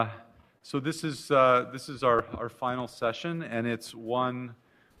So this is our final session, and it's one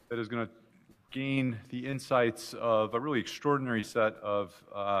that is going to gain the insights of a really extraordinary set of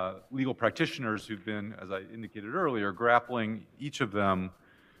legal practitioners who've been, as I indicated earlier, grappling, each of them,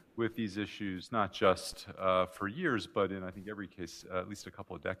 with these issues, not just for years, but in, I think, every case, at least a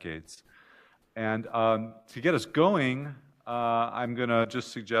couple of decades. And to get us going, I'm going to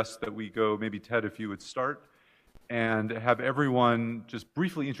just suggest that we go, maybe Ted, if you would start, and have everyone just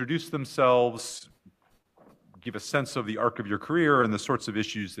briefly introduce themselves, give a sense of the arc of your career and the sorts of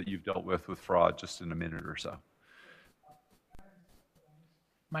issues that you've dealt with fraud, just in a minute or so.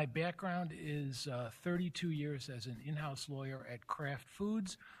 My background is 32 years as an in-house lawyer at Kraft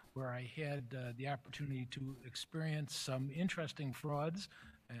Foods, where I had the opportunity to experience some interesting frauds,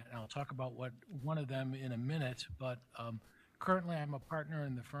 and I'll talk about one of them in a minute, but currently I'm a partner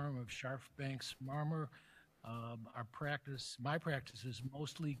in the firm of Scharf Banks Marmer. My practice is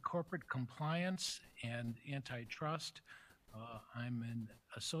mostly corporate compliance and antitrust. I'm an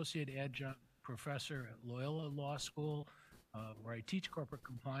associate adjunct professor at Loyola Law School, where I teach corporate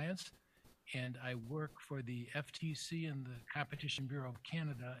compliance, and I work for the FTC and the Competition Bureau of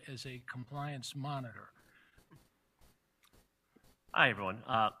Canada as a compliance monitor. Hi, everyone.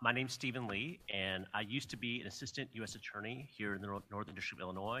 My name's Stephen Lee, and I used to be an assistant U.S. attorney here in the Northern District of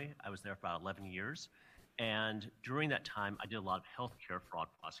Illinois. I was there for about 11 years. And during that time, I did a lot of healthcare fraud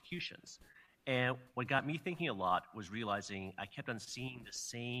prosecutions. And what got me thinking a lot was realizing I kept on seeing the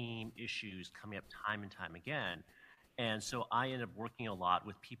same issues coming up time and time again. And so I ended up working a lot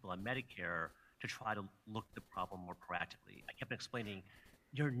with people on Medicare to try to look at the problem more proactively. I kept explaining,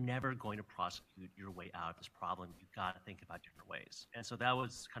 you're never going to prosecute your way out of this problem. You've got to think about different ways. And so that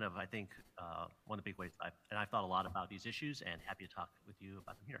was kind of, I think, one of the big ways I've thought a lot about these issues, and happy to talk with you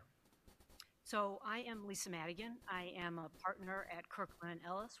about them here. So I am Lisa Madigan. I am a partner at Kirkland &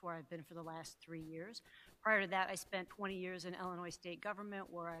 Ellis, where I've been for the last 3 years. Prior to that, I spent 20 years in Illinois state government,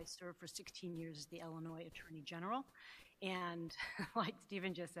 where I served for 16 years as the Illinois Attorney General. And like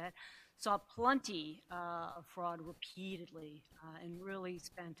Stephen just said, saw plenty of fraud repeatedly and really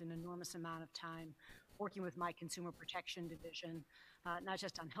spent an enormous amount of time working with my consumer protection division, not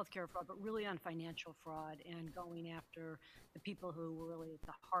just on healthcare fraud, but really on financial fraud and going after the people who were really at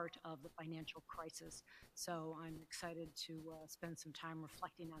the heart of the financial crisis. So I'm excited to spend some time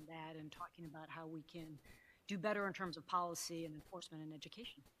reflecting on that and talking about how we can do better in terms of policy and enforcement and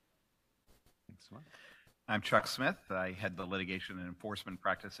education. Excellent. I'm Chuck Smith. I head the litigation and enforcement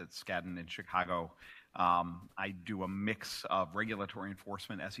practice at Skadden in Chicago. I do a mix of regulatory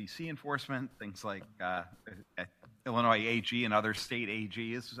enforcement, SEC enforcement, things like Illinois AG and other state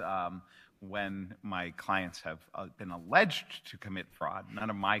AGs when my clients have been alleged to commit fraud. None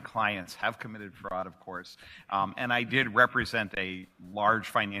of my clients have committed fraud, of course. And I did represent a large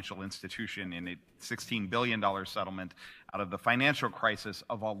financial institution in a $16 billion settlement out of the financial crisis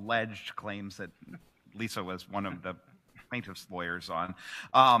of alleged claims that Lisa was one of the plaintiff's lawyers on.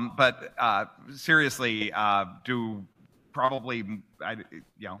 But seriously, I'm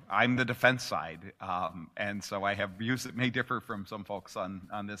the defense side. And so I have views that may differ from some folks on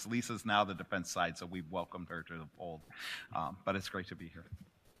this. Lisa's now the defense side, so we've welcomed her to the fold. But it's great to be here.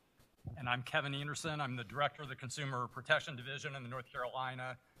 And I'm Kevin Anderson. I'm the director of the Consumer Protection Division in the North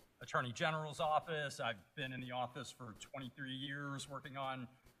Carolina Attorney General's office. I've been in the office for 23 years working on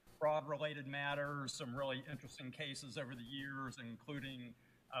fraud-related matters, some really interesting cases over the years, including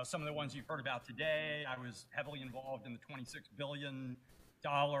some of the ones you've heard about today. I was heavily involved in the $26 billion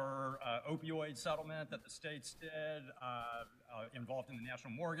opioid settlement that the states did, involved in the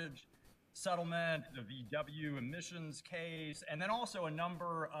national mortgage settlement, the VW emissions case, and then also a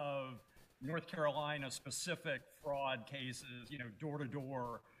number of North Carolina-specific fraud cases,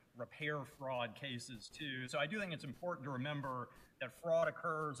 door-to-door repair fraud cases too. So I do think it's important to remember that fraud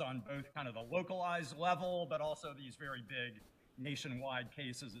occurs on both kind of the localized level, but also these very big nationwide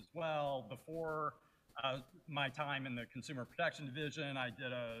cases as well. Before my time in the Consumer Protection Division, I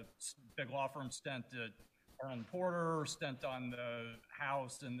did a big law firm stint at Arlen Porter, stint on the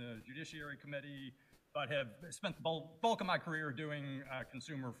House and the Judiciary Committee, but have spent the bulk of my career doing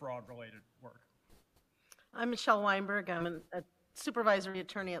consumer fraud-related work. I'm Michelle Weinberg. I'm a supervisory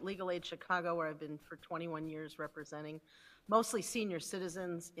attorney at Legal Aid Chicago, where I've been for 21 years representing mostly senior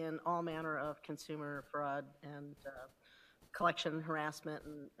citizens in all manner of consumer fraud and collection harassment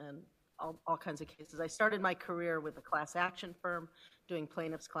and all kinds of cases. I started my career with a class action firm doing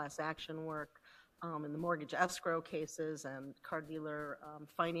plaintiffs' class action work in the mortgage escrow cases and car dealer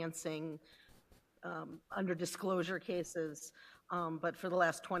financing under disclosure cases. But for the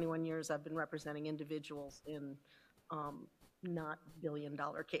last 21 years, I've been representing individuals in not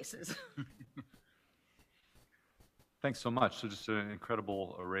billion-dollar cases. Thanks so much. So just an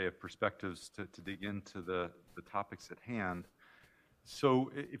incredible array of perspectives to dig into the topics at hand.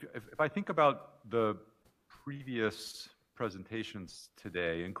 So if I think about the previous presentations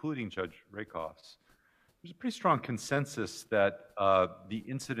today, including Judge Rakoff's, there's a pretty strong consensus that the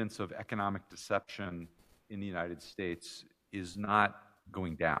incidence of economic deception in the United States is not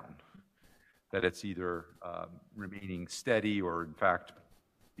going down, that it's either remaining steady or, in fact,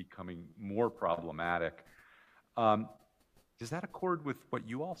 becoming more problematic. Does that accord with what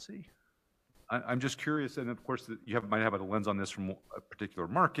you all see? I'm just curious, and of course, might have a lens on this from a particular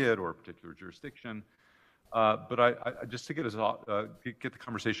market or a particular jurisdiction, but I just to get the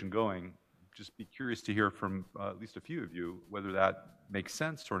conversation going, just be curious to hear from at least a few of you whether that makes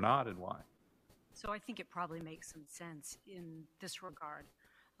sense or not and why. So I think it probably makes some sense in this regard.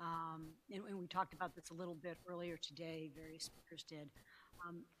 And we talked about this a little bit earlier today, various speakers did.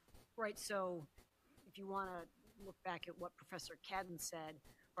 Right, so if you want to look back at what Professor Cadden said,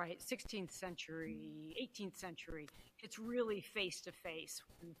 right, 16th century, 18th century, it's really face-to-face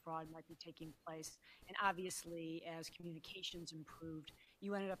when the fraud might be taking place. And obviously, as communications improved,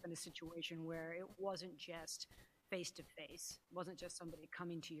 you ended up in a situation where it wasn't just face-to-face. It wasn't just somebody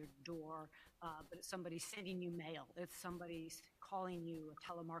coming to your door, but it's somebody sending you mail. It's somebody calling you,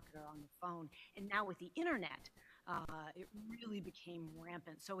 a telemarketer on the phone. And now with the internet, it really became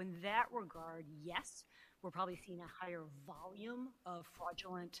rampant. So in that regard, yes, we're probably seeing a higher volume of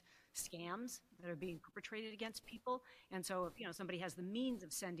fraudulent scams that are being perpetrated against people. And so if somebody has the means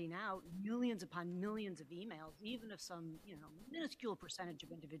of sending out millions upon millions of emails, even if some minuscule percentage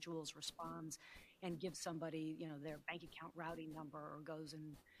of individuals responds and gives somebody their bank account routing number, or goes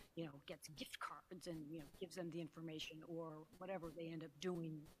and gets gift cards and gives them the information or whatever they end up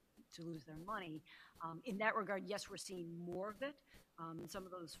doing to lose their money. In that regard, yes, we're seeing more of it. And some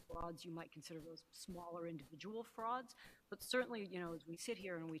of those frauds, you might consider those smaller individual frauds. But certainly, as we sit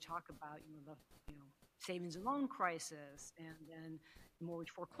here and we talk about, the savings and loan crisis and then the mortgage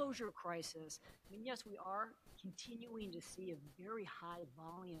foreclosure crisis, I mean, yes, we are continuing to see a very high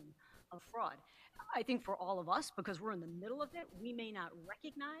volume of fraud. I think for all of us, because we're in the middle of it, we may not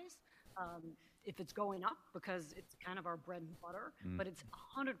recognize if it's going up because it's kind of our bread and butter, but it's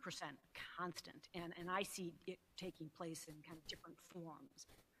 100% constant. And I see it taking place in kind of different forms.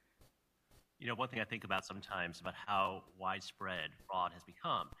 One thing I think about sometimes about how widespread fraud has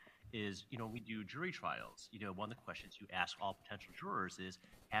become is, we do jury trials. One of the questions you ask all potential jurors is,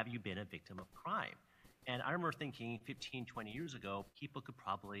 have you been a victim of crime? And I remember thinking 15, 20 years ago,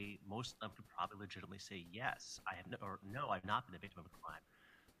 most of them could probably legitimately say, yes, I have, or no, I've not been a victim of a crime.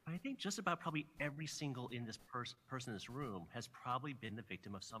 But I think just about probably every single person in this room has probably been the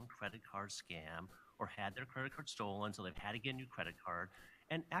victim of some credit card scam or had their credit card stolen, so they've had to get a new credit card.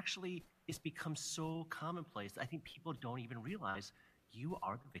 And actually, it's become so commonplace that I think people don't even realize you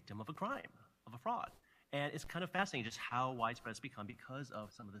are the victim of a crime, of a fraud. And it's kind of fascinating just how widespread it's become because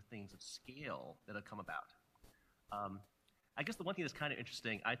of some of the things of scale that have come about. I guess the one thing that's kind of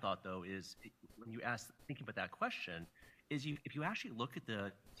interesting, I thought, though, is when you thinking about that question, is if you actually look at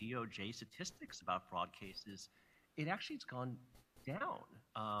the DOJ statistics about fraud cases, it actually has gone down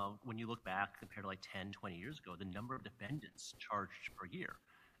when you look back compared to like 10, 20 years ago, the number of defendants charged per year.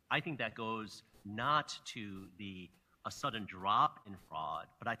 I think that goes not to a sudden drop in fraud,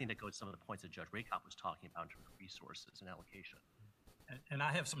 but I think that goes to some of the points that Judge Rakoff was talking about in terms of resources and allocation. And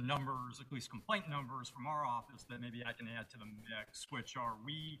I have some numbers, at least complaint numbers from our office that maybe I can add to the mix, which are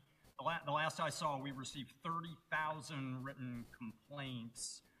the last I saw, we received 30,000 written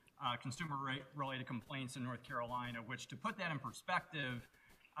complaints, consumer-related complaints in North Carolina, which, to put that in perspective,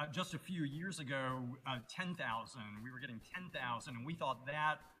 just a few years ago, 10,000. We were getting 10,000, and we thought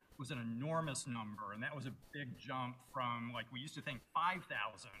that was an enormous number, and that was a big jump from, we used to think 5,000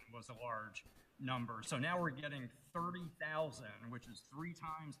 was a large number. So now we're getting 30,000, which is 3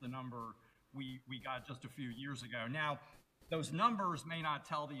 times the number we got just a few years ago. Now, those numbers may not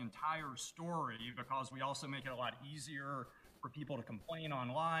tell the entire story because we also make it a lot easier for people to complain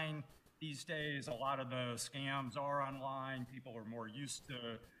online. These days, a lot of the scams are online. People are more used to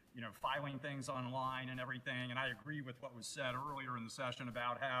filing things online and everything. And I agree with what was said earlier in the session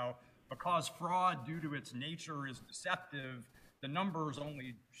about how because fraud, due to its nature, is deceptive, the numbers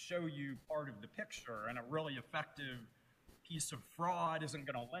only show you part of the picture, and a really effective piece of fraud isn't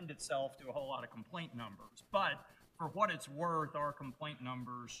going to lend itself to a whole lot of complaint numbers. But for what it's worth, our complaint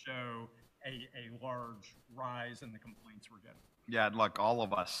numbers show a large rise in the complaints we're getting. Yeah, look, all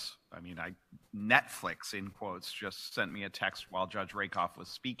of us, Netflix, in quotes, just sent me a text while Judge Rakoff was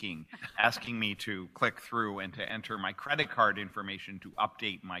speaking, asking me to click through and to enter my credit card information to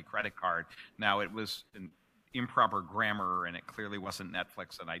update my credit card. Now, it was an improper grammar, and it clearly wasn't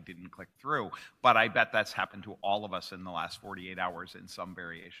Netflix, and I didn't click through. But I bet that's happened to all of us in the last 48 hours in some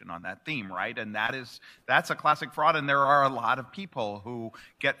variation on that theme, right? And that's a classic fraud, and there are a lot of people who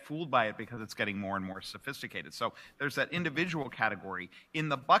get fooled by it because it's getting more and more sophisticated. So there's that individual category. In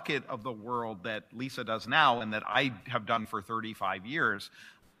the bucket of the world that Lisa does now and that I have done for 35 years,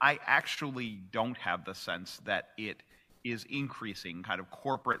 I actually don't have the sense that it is increasing kind of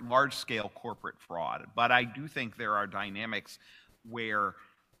large-scale corporate fraud. But I do think there are dynamics where,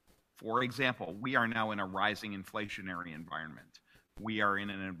 for example, we are now in a rising inflationary environment. We are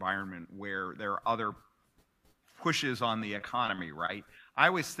in an environment where there are other pushes on the economy, right? I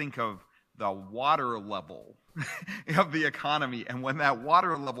always think of the water level of the economy, and when that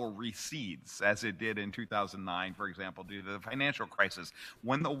water level recedes, as it did in 2009, for example, due to the financial crisis,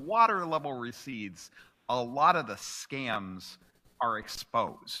 when the water level recedes, a lot of the scams are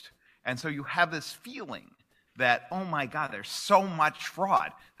exposed. And so you have this feeling that, oh my God, there's so much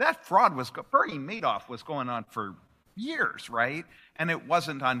fraud. That fraud Bernie Madoff was going on for years, right? And it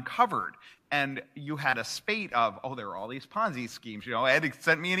wasn't uncovered. And you had a spate of, there are all these Ponzi schemes. Ed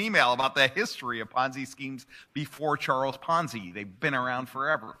sent me an email about the history of Ponzi schemes before Charles Ponzi. They've been around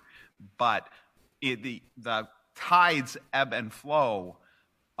forever. But the tides ebb and flow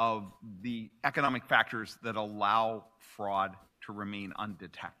of the economic factors that allow fraud to remain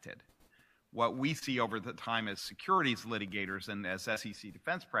undetected. What we see over the time as securities litigators and as SEC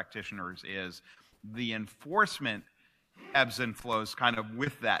defense practitioners is the enforcement ebbs and flows kind of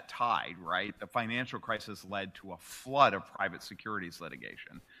with that tide, right? The financial crisis led to a flood of private securities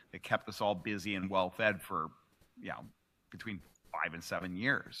litigation that kept us all busy and well-fed for, between 5 and 7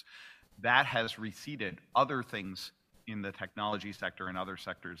 years. That has receded. Other things in the technology sector and other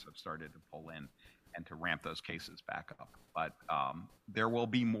sectors have started to pull in and to ramp those cases back up. But there will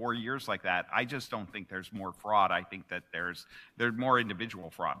be more years like that. I just don't think there's more fraud. I think that there's more individual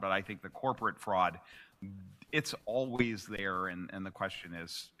fraud, but I think the corporate fraud, it's always there, and the question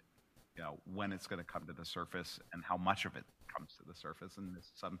is, when it's going to come to the surface and how much of it comes to the surface, and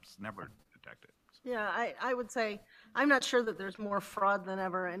some's never detected. Yeah, I would say I'm not sure that there's more fraud than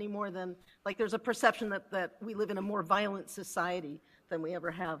ever, any more than, there's a perception that we live in a more violent society than we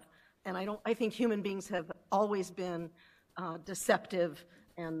ever have. And I think human beings have always been deceptive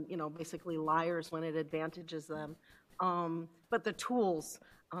and, basically liars when it advantages them. But the tools,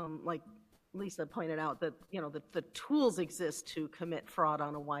 like Lisa pointed out, that, the tools exist to commit fraud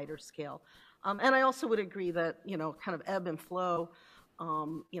on a wider scale. And I also would agree that, kind of ebb and flow,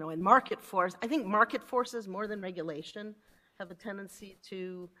 and market force. I think market forces more than regulation have a tendency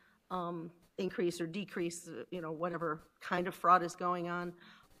to increase or decrease, whatever kind of fraud is going on.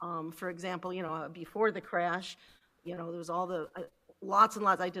 For example, before the crash, there was all the lots and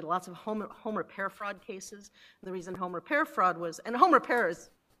lots. I did lots of home repair fraud cases. The reason home repair fraud was, and home repair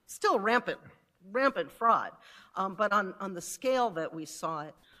is still rampant fraud, but on the scale that we saw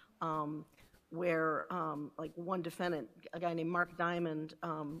it. Where one defendant, a guy named Mark Diamond,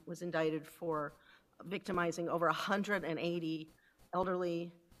 was indicted for victimizing over 180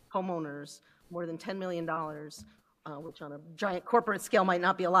 elderly homeowners, more than $10 million, which on a giant corporate scale might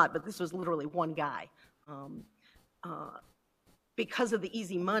not be a lot, but this was literally one guy. Because of the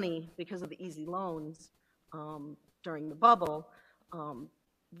easy money, because of the easy loans during the bubble,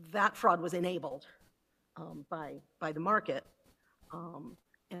 that fraud was enabled by the market.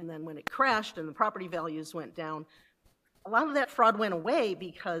 And then when it crashed and the property values went down, a lot of that fraud went away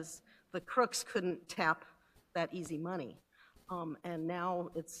because the crooks couldn't tap that easy money. And now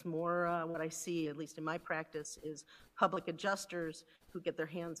it's more what I see, at least in my practice, is public adjusters who get their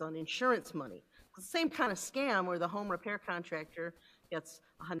hands on insurance money. It's the same kind of scam where the home repair contractor gets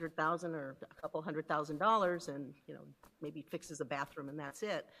 $100,000 or a couple $100,000 and maybe fixes a bathroom and that's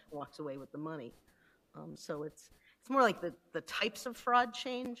it, and walks away with the money. So it's more like the types of fraud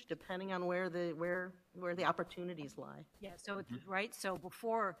change depending on where the opportunities lie. Yeah, so it's right. So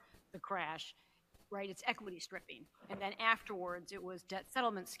before the crash, right, it's equity stripping, and then afterwards it was debt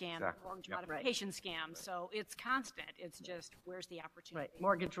settlement scam, Exactly. mortgage modification scam. So it's constant. It's just where's the opportunity? Right,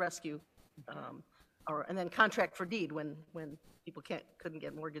 mortgage rescue, and then contract for deed when people couldn't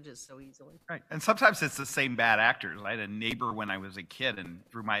get mortgages so easily. Right. And sometimes it's the same bad actors. I had a neighbor when I was a kid, and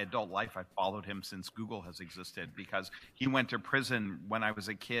through my adult life, I followed him since Google has existed, because he went to prison when I was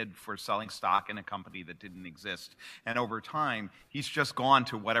a kid for selling stock in a company that didn't exist. And over time, he's just gone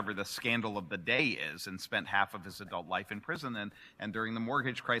to whatever the scandal of the day is and spent half of his adult life in prison. And during the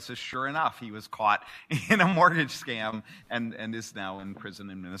mortgage crisis, sure enough, he was caught in a mortgage scam and is now in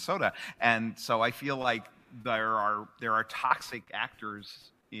prison in Minnesota. And so I feel like there are toxic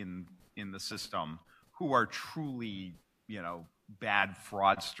actors in the system who are truly, bad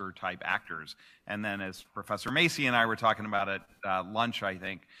fraudster type actors. And then, as Professor Macy and I were talking about at lunch, I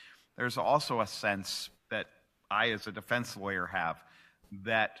think there's also a sense that I, as a defense lawyer, have,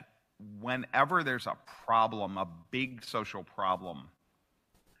 that whenever there's a problem, a big social problem,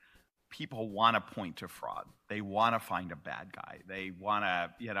 people want to point to fraud. They want to find a bad guy. They want to,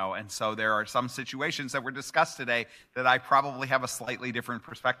 and so there are some situations that were discussed today that I probably have a slightly different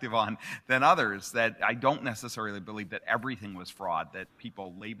perspective on than others, that I don't necessarily believe that everything was fraud, that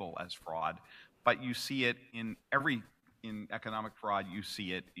people label as fraud. But you see it in economic fraud, you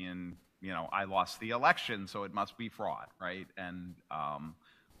see it in, I lost the election, so it must be fraud, right? And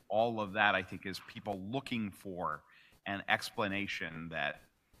all of that, I think, is people looking for an explanation that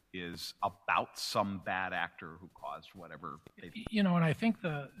is about some bad actor who caused whatever. And I think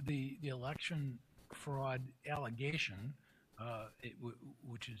the election fraud allegation,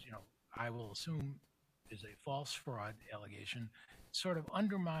 which is, I will assume is a false fraud allegation, sort of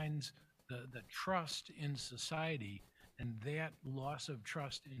undermines the trust in society, and that loss of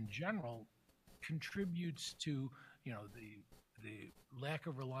trust in general contributes to, the lack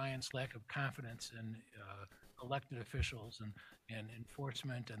of reliance, lack of confidence in elected officials and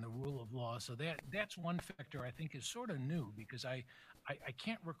enforcement and the rule of law. So that's one factor I think is sort of new, because I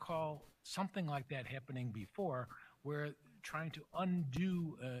can't recall something like that happening before, where trying to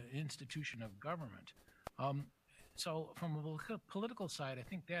undo an institution of government. So from a political side, I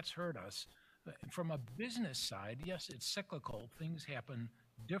think that's hurt us. From a business side, yes, it's cyclical. Things happen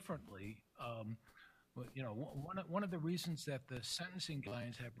differently. One of the reasons that the sentencing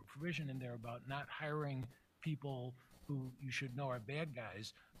guidelines have a provision in there about not hiring people who you should know are bad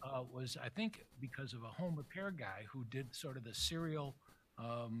guys was, I think, because of a home repair guy who did sort of the serial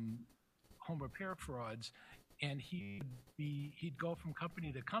home repair frauds, and he'd go from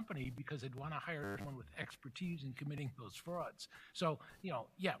company to company because they'd want to hire someone with expertise in committing those frauds. So,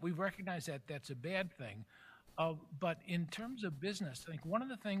 we recognize that that's a bad thing. But in terms of business, I think one of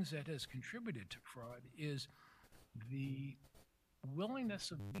the things that has contributed to fraud is the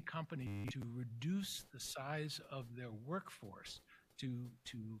willingness of the company to reduce the size of their workforce, to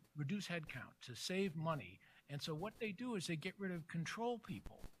reduce headcount, to save money. And so what they do is they get rid of control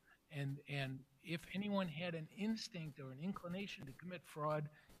people. And if anyone had an instinct or an inclination to commit fraud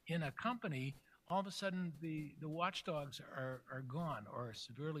in a company, all of a sudden the watchdogs are gone or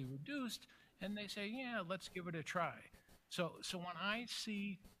severely reduced, and they say, yeah, let's give it a try. So when I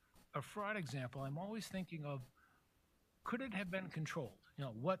see a fraud example, I'm always thinking of, could it have been controlled?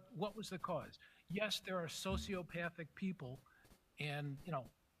 What was the cause? Yes, there are sociopathic people, and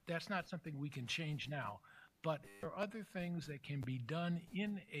that's not something we can change now. But there are other things that can be done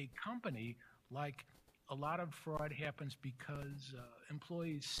in a company, like a lot of fraud happens because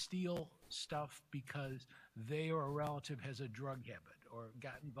employees steal stuff because they or a relative has a drug habit or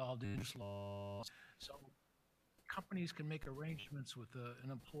got involved in laws. So companies can make arrangements with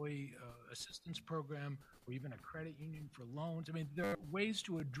an employee assistance program or even a credit union for loans. I mean, there are ways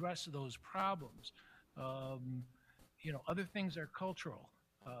to address those problems. Other things are cultural.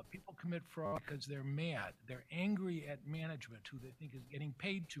 People commit fraud because they're mad. They're angry at management, who they think is getting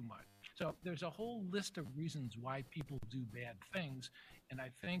paid too much. So there's a whole list of reasons why people do bad things. And I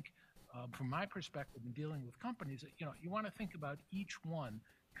think, from my perspective in dealing with companies, you want to think about each one,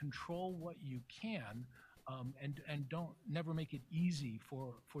 control what you can, and never make it easy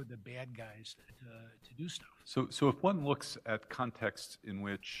for the bad guys to do stuff. So if one looks at context in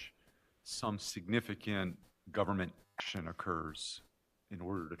which some significant government action occurs in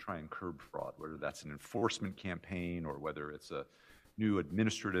order to try and curb fraud, whether that's an enforcement campaign or whether it's a new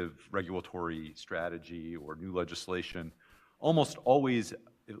administrative regulatory strategy or new legislation, almost always,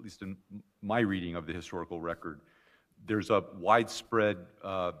 at least in my reading of the historical record, there's a widespread,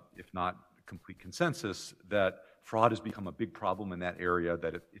 if not complete consensus, that fraud has become a big problem in that area,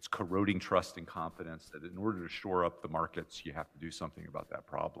 that it's corroding trust and confidence, that in order to shore up the markets, you have to do something about that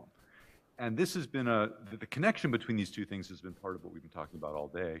problem. And this has been the connection between these two things has been part of what we've been talking about all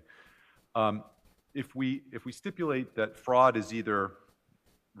day. If we stipulate that fraud is either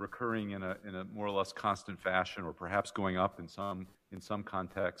recurring in a more or less constant fashion, or perhaps going up in some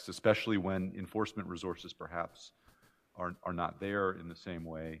contexts, especially when enforcement resources perhaps are not there in the same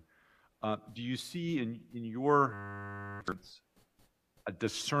way. Do you see in your a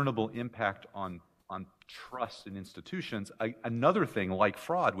discernible impact on trust in institutions? Another thing like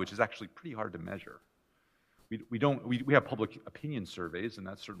fraud, which is actually pretty hard to measure. We have public opinion surveys, and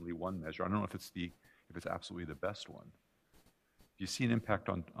that's certainly one measure. I don't know if it's absolutely the best one. Do you see an impact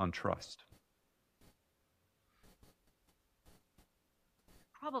on trust?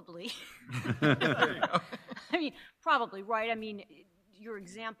 Probably. I mean, probably, right? I mean, your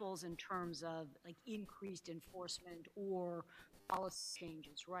examples in terms of like increased enforcement or policy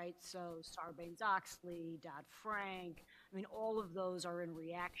changes, right? So Sarbanes-Oxley, Dodd-Frank, I mean, all of those are in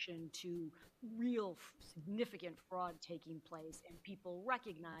reaction to real significant fraud taking place and people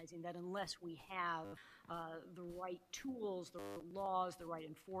recognizing that unless we have the right tools, the right laws, the right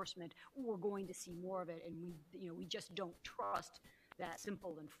enforcement, we're going to see more of it, and we just don't trust that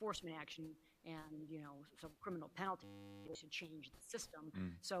simple enforcement action and some criminal penalty to change the system.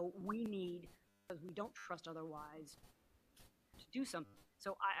 So we need, because we don't trust otherwise, to do something.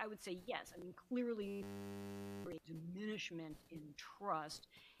 So I would say yes. I mean, clearly, diminishment in trust,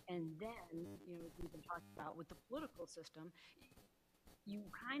 and then as we've been talking about with the political system, you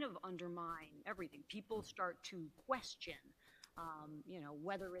kind of undermine everything. People start to question.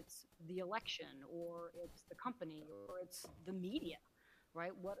 Whether it's the election or it's the company or it's the media,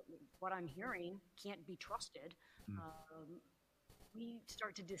 right? What I'm hearing can't be trusted. We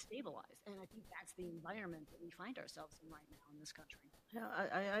start to destabilize, and I think that's the environment that we find ourselves in right now in this country. Yeah,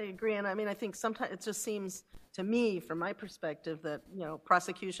 I agree, and I mean, I think sometimes it just seems to me, from my perspective, that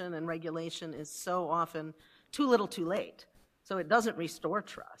prosecution and regulation is so often too little, too late. So it doesn't restore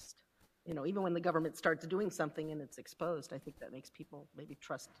trust. Even when the government starts doing something and it's exposed, I think that makes people maybe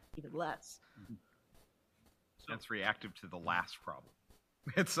trust even less. So it's reactive to the last problem.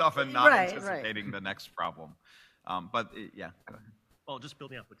 It's often not anticipating the next problem. Yeah, go ahead. Well, just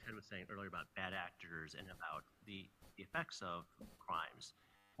building off what Ted was saying earlier about bad actors and about the effects of crimes.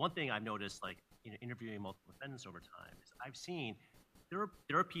 One thing I've noticed, like interviewing multiple defendants over time, is I've seen there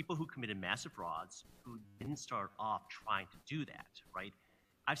are people who committed massive frauds who didn't start off trying to do that, right?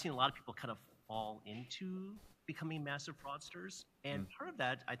 I've seen a lot of people kind of fall into becoming massive fraudsters, and part of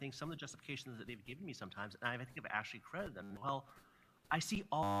that, I think, some of the justifications that they've given me sometimes, and I think I've actually credited them. Well, I see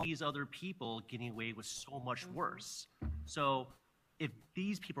all these other people getting away with so much worse. So if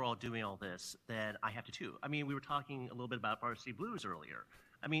these people are all doing all this, then I have to too. I mean, we were talking a little bit about Varsity Blues earlier.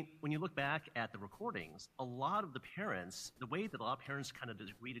 I mean, when you look back at the recordings, a lot of the parents, the way that a lot of parents kind of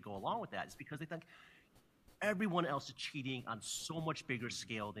agree to go along with that is because they think everyone else is cheating on so much bigger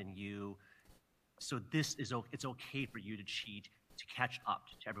scale than you, so it's okay for you to cheat to catch up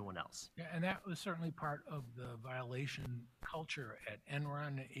to everyone else. Yeah, and that was certainly part of the violation culture at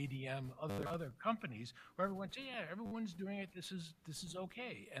Enron, ADM, other companies, where everyone said, "Yeah, everyone's doing it. This is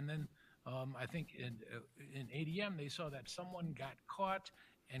okay." And then I think in ADM they saw that someone got caught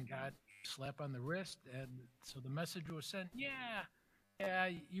and got a slap on the wrist, and so the message was sent, "Yeah,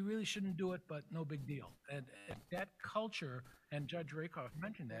 you really shouldn't do it, but no big deal." And that culture, and Judge Rakoff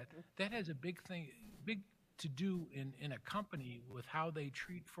mentioned that has a big to do in a company with how they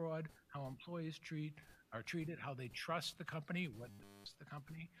treat fraud, how employees are treated, how they trust the company, what is the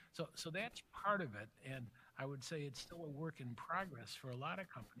company. So that's part of it, and I would say it's still a work in progress for a lot of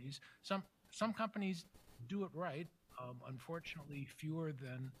companies. Some companies do it right. Unfortunately, fewer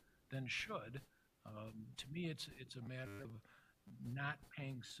than should. To me, it's a matter of not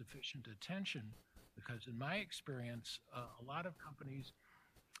paying sufficient attention, because in my experience, a lot of companies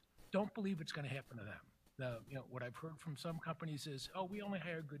don't believe it's going to happen to them. What I've heard from some companies is, "Oh, we only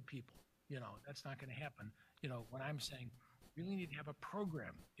hire good people. That's not going to happen." When I'm saying you really need to have a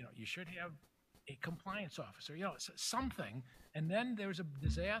program, you should have a compliance officer, something, and then there's a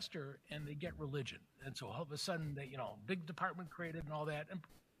disaster and they get religion. And so all of a sudden they, big department created and all that, and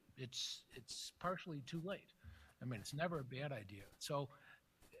it's partially too late. I mean, it's never a bad idea. So,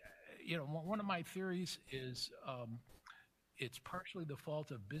 one of my theories is it's partially the fault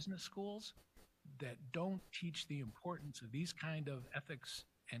of business schools that don't teach the importance of these kind of ethics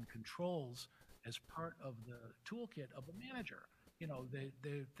and controls as part of the toolkit of a manager.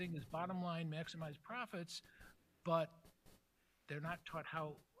 The thing is bottom line, maximize profits, but they're not taught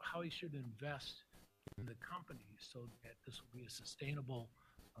how he should invest in the company so that this will be a sustainable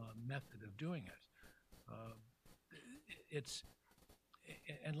method of doing it.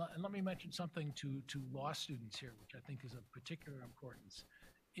 And let me mention something to law students here, which I think is of particular importance.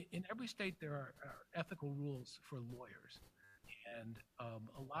 In every state, there are ethical rules for lawyers. And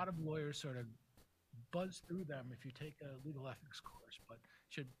a lot of lawyers sort of buzz through them if you take a legal ethics course, but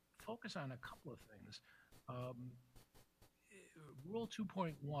should focus on a couple of things. Rule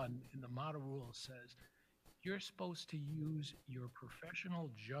 2.1 in the model rule says you're supposed to use your professional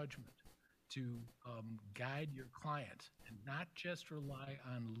judgment to guide your client and not just rely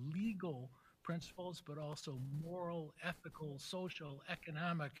on legal principles, but also moral, ethical, social,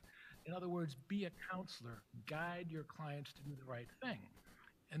 economic. In other words, be a counselor, guide your clients to do the right thing.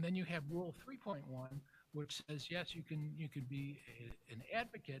 And then you have Rule 3.1, which says, yes, you can be an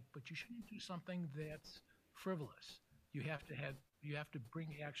advocate, but you shouldn't do something that's frivolous. You have to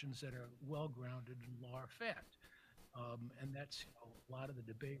bring actions that are well-grounded in law or fact. And that's a lot of the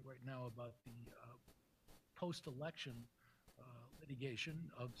debate right now about the post-election litigation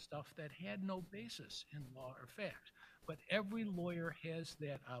of stuff that had no basis in law or fact. But every lawyer has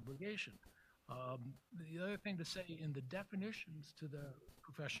that obligation. The other thing to say, in the definitions to the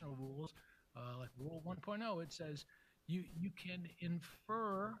professional rules, like Rule 1.0, it says you can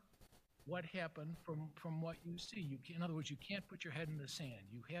infer what happened from what you see. In other words, you can't put your head in the sand.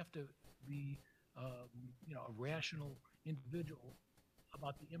 You have to be a rational individual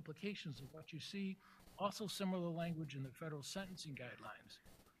about the implications of what you see. Also similar language in the federal sentencing guidelines.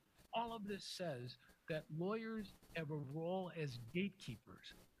 All of this says that lawyers have a role as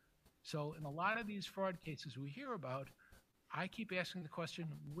gatekeepers. So in a lot of these fraud cases we hear about, I keep asking the question,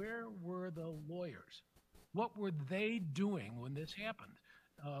 where were the lawyers? What were they doing when this happened?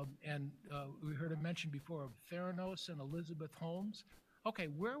 We heard a mention before of Theranos and Elizabeth Holmes. Okay,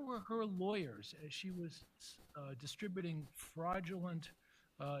 where were her lawyers as she was distributing fraudulent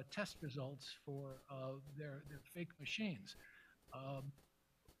test results for their fake machines?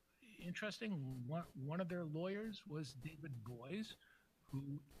 Interesting, one of their lawyers was David Boies,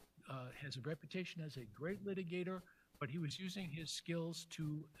 who has a reputation as a great litigator, but he was using his skills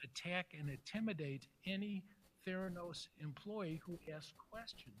to attack and intimidate any Theranos employee who asked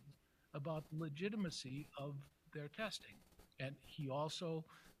questions about the legitimacy of their testing. And he also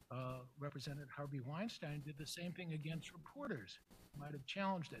represented Harvey Weinstein, did the same thing against reporters, might have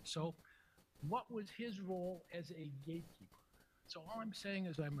challenged it. So what was his role as a gatekeeper? So all I'm saying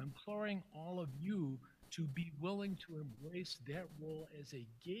is I'm imploring all of you to be willing to embrace that role as a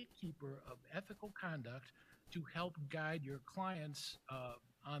gatekeeper of ethical conduct to help guide your clients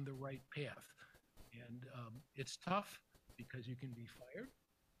on the right path. And it's tough because you can be fired,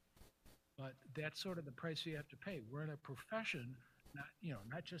 but that's sort of the price you have to pay. We're in a profession,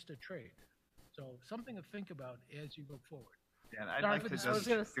 not just a trade. So something to think about as you go forward. Yeah, I'd like to just I was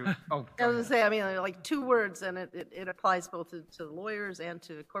going go to say, like 2 words, and it applies both to lawyers and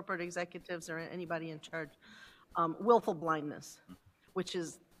to corporate executives or anybody in charge. Willful blindness, which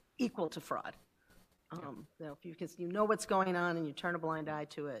is equal to fraud. Because you know what's going on and you turn a blind eye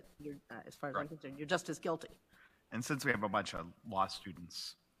to it, you're, as far as I'm concerned, you're just as guilty. And since we have a bunch of law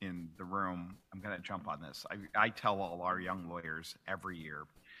students in the room, I'm going to jump on this. I tell all our young lawyers every year,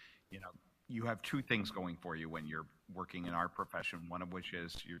 you have 2 things going for you when you're working in our profession, one of which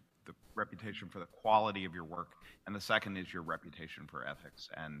is the reputation for the quality of your work, and the second is your reputation for ethics.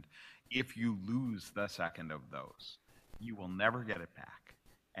 And if you lose the second of those, you will never get it back,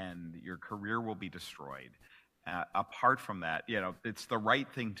 and your career will be destroyed. Apart from that, it's the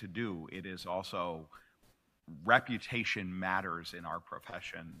right thing to do. It is also, reputation matters in our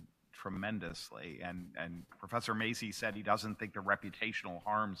profession tremendously. And Professor Macy said he doesn't think the reputational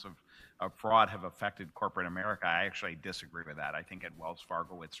harms of fraud have affected corporate America. I actually disagree with that. I think at Wells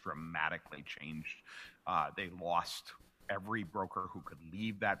Fargo it's dramatically changed. They lost every broker who could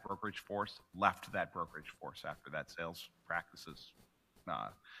leave that brokerage force, left that brokerage force after that sales practices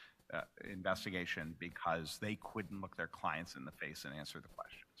investigation because they couldn't look their clients in the face and answer the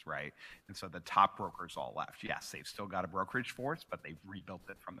questions, right? And so the top brokers all left. Yes, they've still got a brokerage force, but they've rebuilt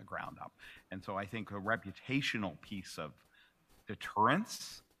it from the ground up. And so I think a reputational piece of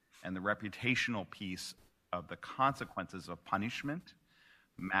deterrence and the reputational piece of the consequences of punishment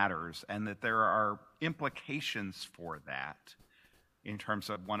matters, and that there are implications for that in terms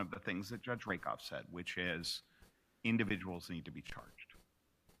of one of the things that Judge Rakoff said, which is individuals need to be charged.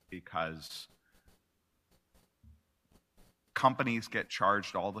 Because companies get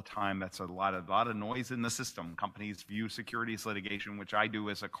charged all the time. That's a lot of noise in the system. Companies view securities litigation, which I do,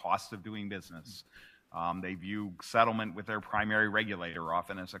 as a cost of doing business. They view settlement with their primary regulator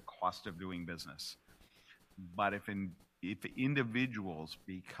often as a cost of doing business. But if individuals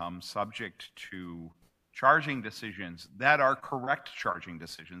become subject to charging decisions that are correct charging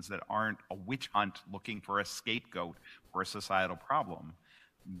decisions, that aren't a witch hunt looking for a scapegoat for a societal problem,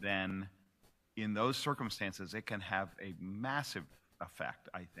 then in those circumstances, it can have a massive effect,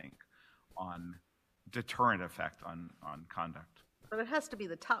 I think, on deterrent effect on conduct. But it has to be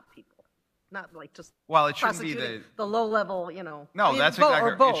the top people, not like just Well, it shouldn't be prosecuting the low level, you know. No, I mean, that's both-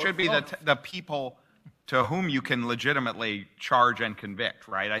 exactly. or both. It should be the people to whom you can legitimately charge and convict,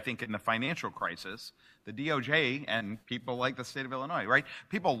 right? I think in the financial crisis, the DOJ and people like the state of Illinois, right?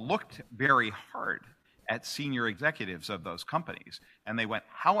 People looked very hard at senior executives of those companies, and they went,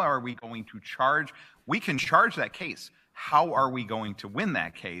 how are we going to charge? We can charge that case. How are we going to win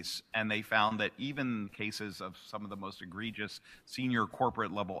that case? And they found that even cases of some of the most egregious senior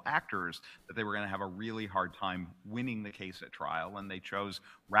corporate level actors, that they were going to have a really hard time winning the case at trial. And they chose,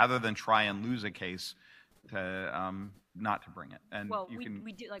 rather than try and lose a case, to not to bring it. And Well, you can,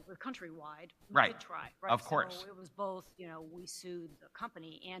 we did, like with Countrywide, we Right. did try, right? Of course. So it was both, you know, we sued the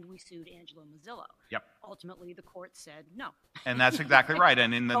company and we sued Angelo Mazzillo. Yep. Ultimately, the court said no. And that's exactly right.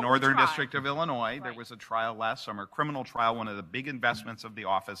 And in the But we Northern tried. District of Illinois, there Right. was a trial last summer, criminal trial. One of the big investments of the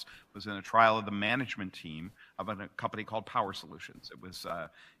office was in a trial of the management team of a company called Power Solutions. It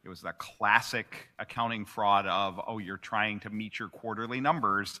was the classic accounting fraud of, oh, you're trying to meet your quarterly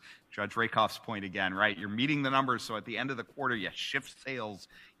numbers. Judge Rakoff's point again, right? You're meeting the numbers, so at the end of the quarter, you shift sales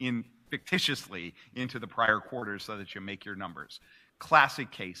in fictitiously into the prior quarters so that you make your numbers. Classic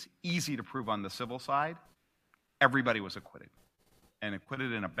case, easy to prove on the civil side. Everybody was acquitted, and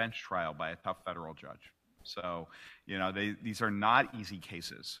acquitted in a bench trial by a tough federal judge. So, you know, these are not easy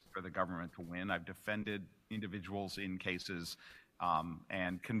cases for the government to win. I've defended individuals in cases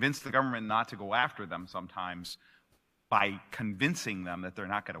and convinced the government not to go after them sometimes by convincing them that they're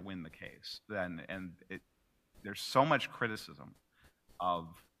not going to win the case. There's so much criticism of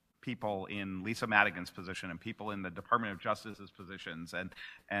people in Lisa Madigan's position and people in the Department of Justice's positions,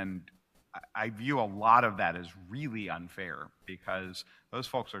 and I view a lot of that as really unfair, because those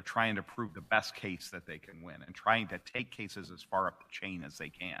folks are trying to prove the best case that they can win and trying to take cases as far up the chain as they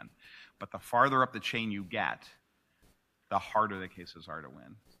can. But the farther up the chain you get, the harder the cases are to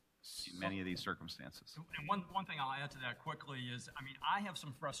win in many of these circumstances. And one thing I'll add to that quickly is, I mean, I have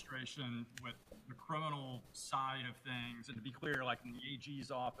some frustration with the criminal side of things. And to be clear, like in the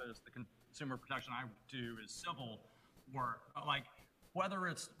AG's office, the consumer protection I do is civil work. But like, whether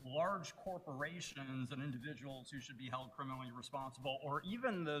it's large corporations and individuals who should be held criminally responsible, or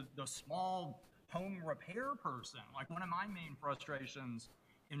even the small home repair person, like one of my main frustrations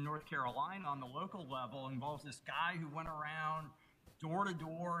in North Carolina on the local level involves this guy who went around door to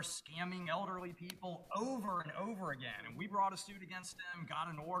door scamming elderly people over and over again. And we brought a suit against him, got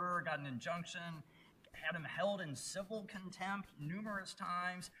an order, got an injunction, had him held in civil contempt numerous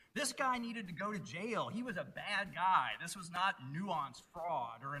times. This guy needed to go to jail. He was a bad guy. This was not nuanced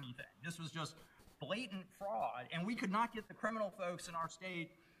fraud or anything. This was just blatant fraud. And we could not get the criminal folks in our state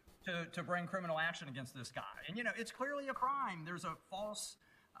to bring criminal action against this guy. And, you know, it's clearly a crime. There's a false,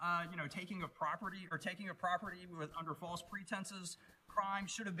 taking of property under false pretenses. Crime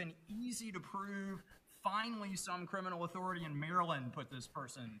should have been easy to prove. Finally, some criminal authority in Maryland put this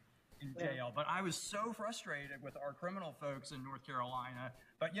person in jail. But I was so frustrated with our criminal folks in North Carolina.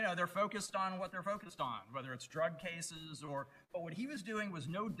 But, you know, they're focused on what they're focused on, whether it's drug cases but what he was doing was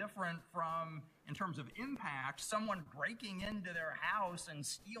no different from, in terms of impact, someone breaking into their house and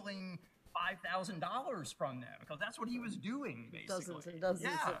stealing $5,000 from them, because that's what he was doing, basically. Dozens and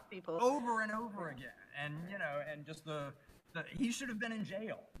dozens of people. Over and over again. And, you know, and just he should have been in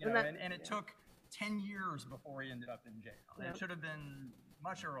jail, you know, and it took 10 years before he ended up in jail. Yeah. It should have been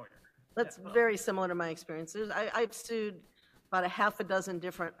much earlier. That's very similar to my experiences. I've sued about a half a dozen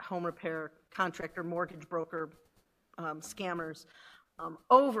different home repair contractor, mortgage broker, scammers,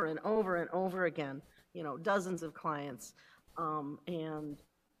 over and over and over again, you know, dozens of clients. And,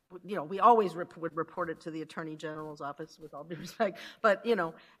 you know, we always would report it to the Attorney General's office, with all due respect, but, you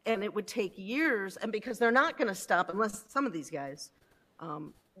know, and it would take years, and because they're not going to stop unless some of these guys,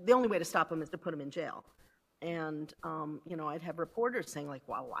 the only way to stop them is to put them in jail. And, you know, I'd have reporters saying, like,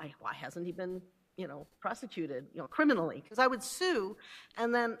 well, why hasn't he been, you know, prosecuted, you know, criminally? Because I would sue,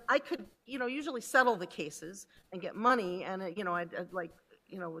 and then I could, you know, usually settle the cases and get money, and, you know, I'd like,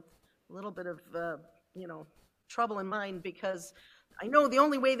 you know, with a little bit of, you know, trouble in mind, because I know the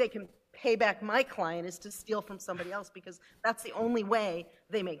only way they can pay back my client is to steal from somebody else, because that's the only way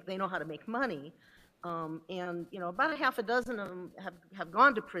they know how to make money. And, you know, about a half a dozen of them have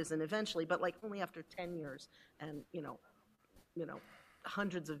gone to prison eventually, but like only after 10 years, and, you know,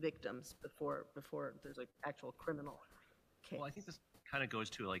 hundreds of victims before there's an actual criminal case. Well, I think this kind of goes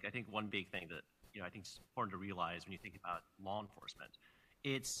to, like, I think one big thing that, you know, I think is important to realize when you think about law enforcement,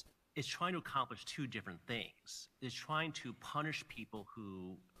 it's trying to accomplish two different things. It's trying to punish people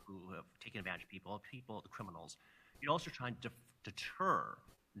who who have taken advantage of people, the criminals. You're also trying to deter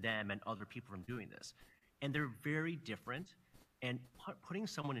them and other people from doing this. And they're very different. And putting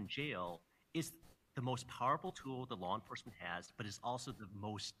someone in jail is the most powerful tool that law enforcement has, but is also the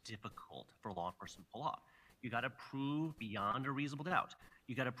most difficult for law enforcement to pull off. You got to prove beyond a reasonable doubt.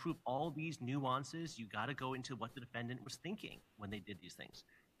 You got to prove all these nuances. You got to go into what the defendant was thinking when they did these things.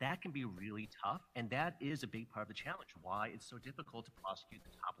 That can be really tough, and that is a big part of the challenge, why it's so difficult to prosecute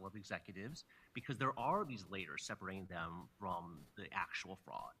the top-level executives, because there are these layers separating them from the actual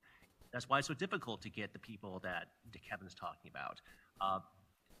fraud. That's why it's so difficult to get the people that Kevin's talking about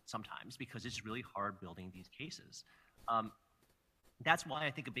sometimes, because it's really hard building these cases. That's why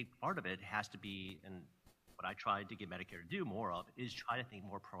I think a big part of it has to be, and what I tried to get Medicare to do more of, is try to think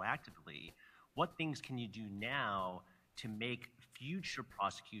more proactively. What things can you do now to make future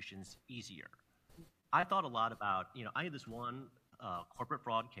prosecutions easier? I thought a lot about, I had this one corporate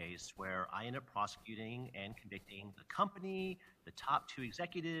fraud case where I ended up prosecuting and convicting the company, the top 2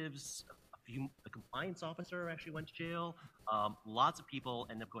 executives, the compliance officer actually went to jail. Lots of people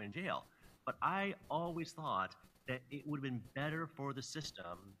ended up going to jail. But I always thought that it would have been better for the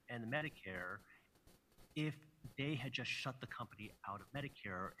system and the Medicare if they had just shut the company out of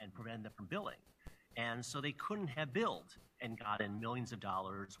Medicare and prevented them from billing. And so they couldn't have billed and gotten millions of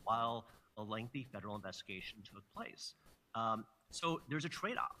dollars while a lengthy federal investigation took place. So there's a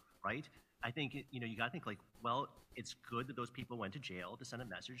trade-off, right? I think, you got to think like, well, it's good that those people went to jail to send a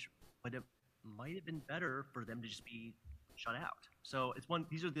message, but it might have been better for them to just be shut out. So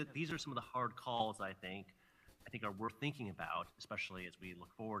these are some of the hard calls I think are worth thinking about, especially as we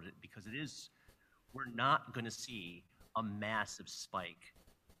look forward, because we're not going to see a massive spike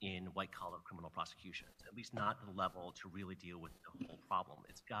in white-collar criminal prosecutions, at least not at the level to really deal with the whole problem.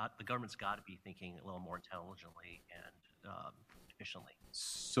 The government's got to be thinking a little more intelligently and efficiently.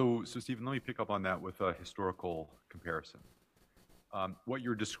 So Stephen, let me pick up on that with a historical comparison. What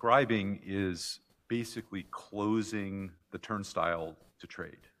you're describing is basically closing the turnstile to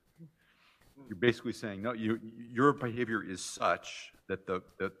trade. You're basically saying, no, your behavior is such that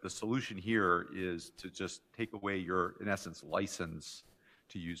the solution here is to just take away your, in essence, license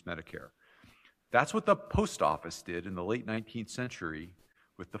to use Medicare. That's what the post office did in the late 19th century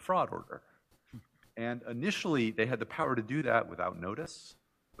with the fraud order. And initially, they had the power to do that without notice,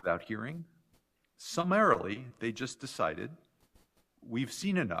 without hearing. Summarily, they just decided, we've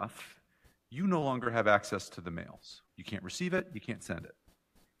seen enough. You no longer have access to the mails. You can't receive it, you can't send it.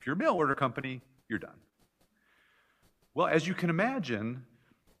 If you're a mail order company, you're done. Well, as you can imagine,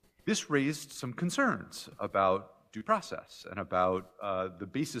 this raised some concerns about due process and about the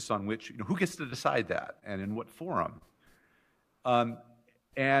basis on which, who gets to decide that and in what forum.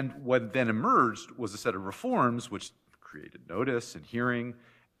 And what then emerged was a set of reforms which created notice and hearing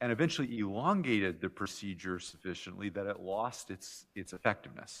and eventually elongated the procedure sufficiently that it lost its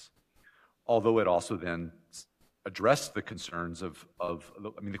effectiveness. Although it also then addressed the concerns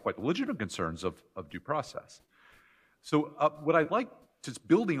the quite legitimate concerns of due process. So what I'd like, just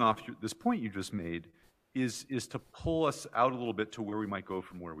building off this point you just made, is to pull us out a little bit to where we might go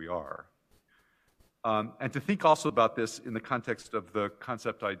from where we are. And to think also about this in the context of the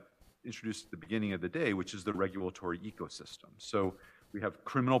concept I introduced at the beginning of the day, which is the regulatory ecosystem. So we have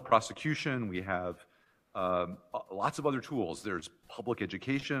criminal prosecution, we have lots of other tools. There's public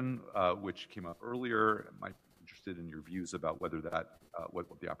education, which came up earlier. I might be interested in your views about whether that, what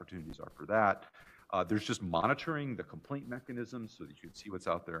the opportunities are for that. There's just monitoring the complaint mechanisms so that you can see what's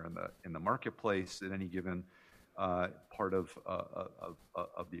out there in the marketplace at any given part of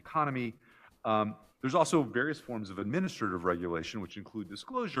the economy. There's also various forms of administrative regulation, which include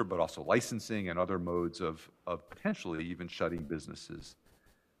disclosure, but also licensing and other modes of potentially even shutting businesses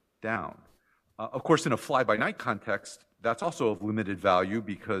down. Of course, in a fly-by-night context, that's also of limited value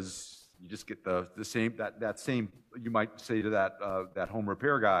because you just get the same, that same, you might say to that home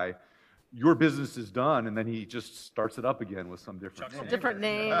repair guy, your business is done, and then he just starts it up again with some different name. Different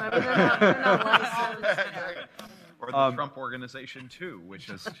name. I mean, they're not licensed. Or the Trump Organization too, which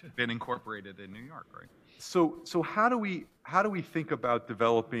has been incorporated in New York, right? So how do we think about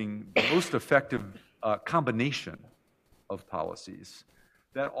developing the most effective combination of policies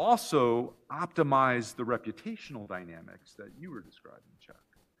that also optimize the reputational dynamics that you were describing, Chuck,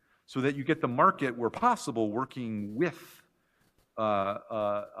 so that you get the market, where possible, working with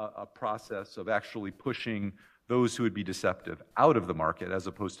a process of actually pushing those who would be deceptive out of the market, as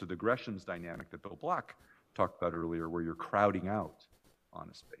opposed to the Gresham's dynamic that Bill Black talked about earlier, where you're crowding out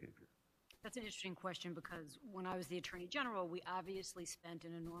honest behavior? That's an interesting question, because when I was the Attorney General, we obviously spent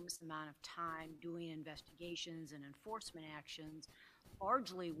an enormous amount of time doing investigations and enforcement actions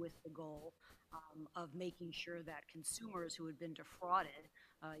largely with the goal of making sure that consumers who had been defrauded,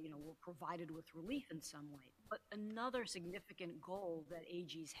 were provided with relief in some way. But another significant goal that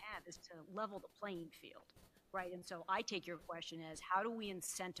AGs have is to level the playing field, right? And so I take your question as, how do we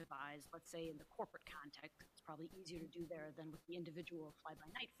incentivize, let's say in the corporate context, it's probably easier to do there than with the individual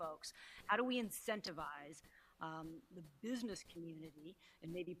fly-by-night folks, how do we incentivize the business community,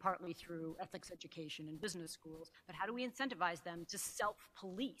 and maybe partly through ethics education in business schools, but how do we incentivize them to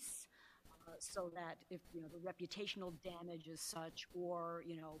self-police so that if the reputational damage is such, or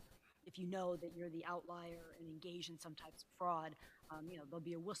if you know that you're the outlier and engaged in some types of fraud, there'll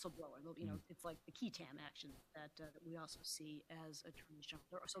be a whistleblower. It's like the key TAM action that we also see as attorneys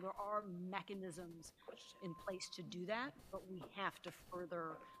general. So there are mechanisms in place to do that, but we have to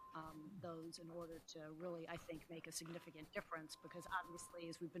further those in order to really, I think, make a significant difference, because obviously,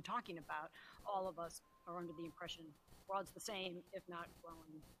 as we've been talking about, all of us are under the impression fraud's the same, if not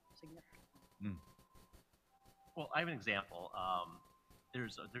growing significantly. Well, I have an example.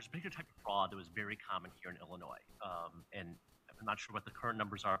 There's a particular type of fraud that was very common here in Illinois, and I'm not sure what the current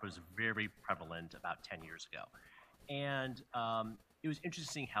numbers are, but it was very prevalent about 10 years ago. And it was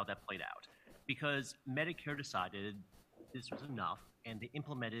interesting how that played out, because Medicare decided this was enough, and they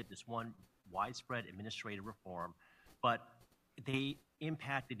implemented this one widespread administrative reform, but they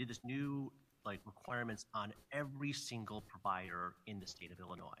did this new requirements on every single provider in the state of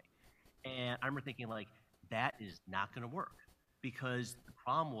Illinois. And I remember thinking, that is not going to work, because the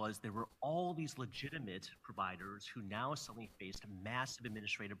problem was there were all these legitimate providers who now suddenly faced massive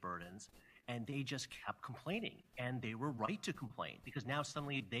administrative burdens, and they just kept complaining. And they were right to complain, because now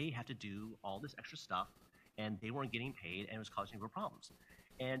suddenly they had to do all this extra stuff, and they weren't getting paid, and it was causing real problems.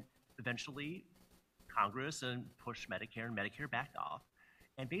 And eventually, Congress pushed Medicare, and Medicare backed off.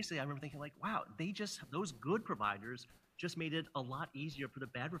 And basically, I remember thinking, wow, those good providers just made it a lot easier for the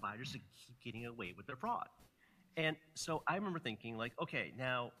bad providers to keep getting away with their fraud. And so I remember thinking, okay,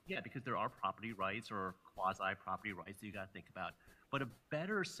 now, because there are property rights or quasi-property rights that you got to think about, but a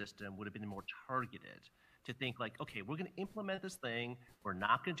better system would have been more targeted to think okay, we're going to implement this thing. We're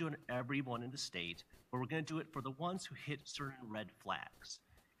not going to do it on everyone in the state, but we're going to do it for the ones who hit certain red flags.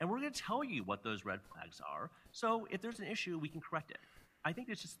 And we're going to tell you what those red flags are. So if there's an issue, we can correct it. I think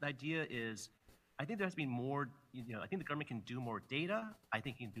it's just the idea is, I think there has to be more, I think the government can do more data. I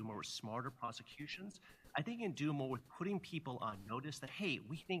think it can do more with smarter prosecutions. I think it can do more with putting people on notice that, hey,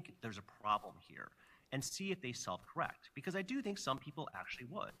 we think there's a problem here, and see if they self-correct. Because I do think some people actually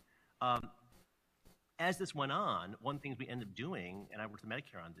would. As this went on, one thing we ended up doing, and I worked with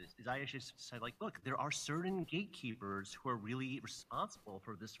Medicare on this, is I actually said, look, there are certain gatekeepers who are really responsible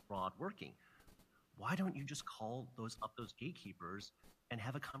for this fraud working. Why don't you just call those gatekeepers and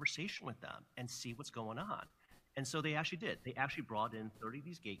have a conversation with them and see what's going on? And so they actually did. They actually brought in 30 of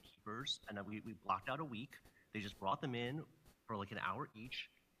these gatekeepers, and we blocked out a week. They just brought them in for an hour each,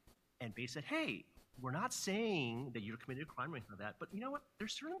 and they said, hey, we're not saying that you're committed a crime or anything like that, but you know what?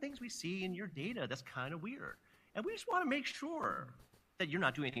 There's certain things we see in your data that's kind of weird, and we just want to make sure that you're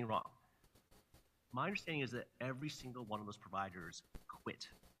not doing anything wrong. My understanding is that every single one of those providers quit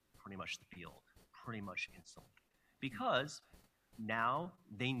pretty much the field, pretty much instantly, because now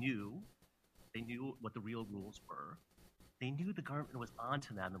they knew what the real rules were. They knew the government was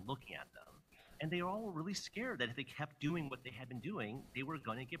onto them and looking at them. And they were all really scared that if they kept doing what they had been doing, they were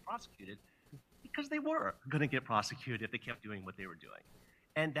going to get prosecuted, because they were going to get prosecuted if they kept doing what they were doing.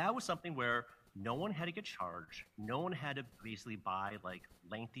 And that was something where no one had to get charged. No one had to basically buy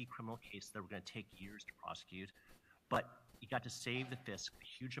lengthy criminal cases that were going to take years to prosecute. But you got to save the fisc a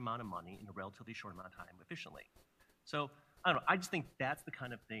huge amount of money in a relatively short amount of time efficiently. So I don't know. I just think that's the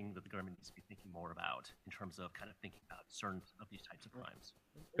kind of thing that the government needs to be thinking more about in terms of kind of thinking about certain of these types of crimes.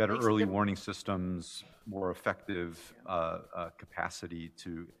 Better early warning systems, more effective capacity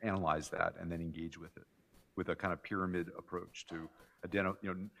to analyze that and then engage with it, with a kind of pyramid approach to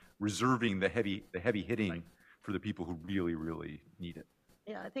reserving the heavy hitting for the people who really, really need it.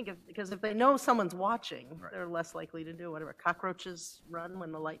 Yeah, I think because if they know someone's watching, they're less likely to do whatever. Cockroaches run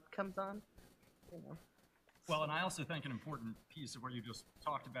when the light comes on. Well, and I also think an important piece of what you just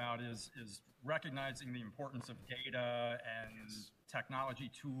talked about is recognizing the importance of data and technology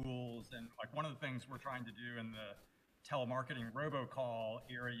tools. And one of the things we're trying to do in the telemarketing robocall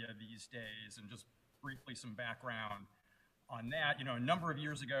area these days, and just briefly some background on that, a number of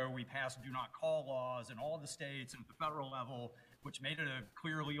years ago, we passed do not call laws in all the states and at the federal level, which made it a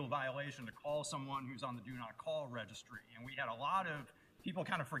clear legal violation to call someone who's on the do not call registry. And we had a lot of people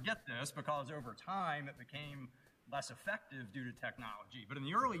kind of forget this because over time it became less effective due to technology. But in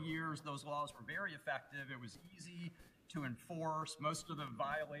the early years, those laws were very effective. It was easy to enforce. Most of the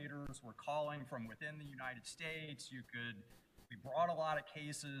violators were calling from within the United States. We brought a lot of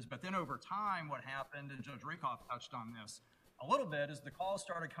cases, but then over time, what happened, and Judge Rakoff touched on this a little bit, is the calls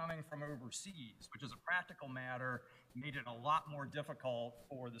started coming from overseas, which is a practical matter, made it a lot more difficult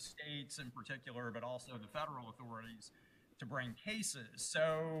for the states in particular, but also the federal authorities to bring cases.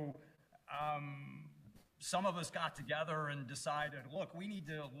 So some of us got together and decided, look, we need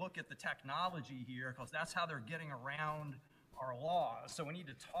to look at the technology here because that's how they're getting around our laws. So we need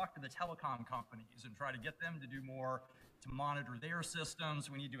to talk to the telecom companies and try to get them to do more to monitor their systems.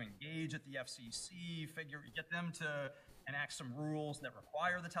 We need to engage at the FCC, get them to enact some rules that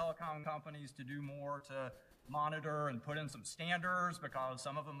require the telecom companies to do more to monitor and put in some standards, because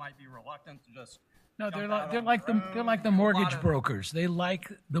some of them might be reluctant to just No, they're like the mortgage brokers. They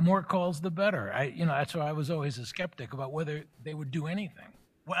like the more calls, the better. That's why I was always a skeptic about whether they would do anything.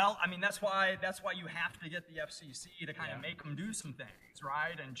 Well, I mean, that's why you have to get the FCC to kind of make them do some things,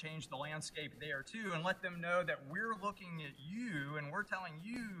 right, and change the landscape there too, and let them know that we're looking at you and we're telling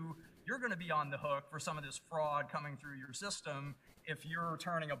you you're going to be on the hook for some of this fraud coming through your system if you're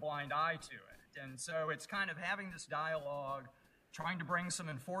turning a blind eye to it. And so it's kind of having this dialogue, trying to bring some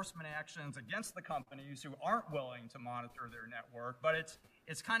enforcement actions against the companies who aren't willing to monitor their network, but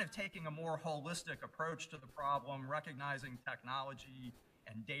it's kind of taking a more holistic approach to the problem, recognizing technology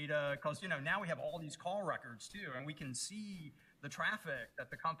and data, because now we have all these call records too, and we can see the traffic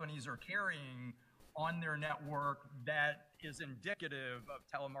that the companies are carrying on their network that is indicative of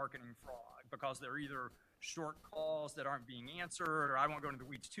telemarketing fraud, because they're either short calls that aren't being answered, or I won't go into the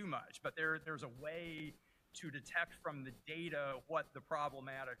weeds too much, but there's a way to detect from the data what the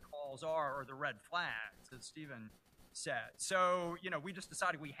problematic calls are, or the red flags, as Stephen said. So, we just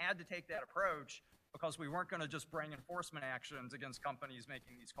decided we had to take that approach because we weren't going to just bring enforcement actions against companies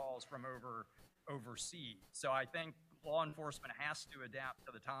making these calls from overseas. So I think law enforcement has to adapt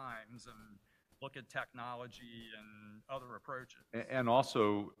to the times and look at technology and other approaches. And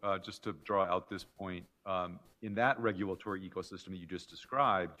also, just to draw out this point, in that regulatory ecosystem that you just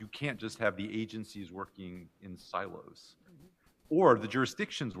described, you can't just have the agencies working in silos or the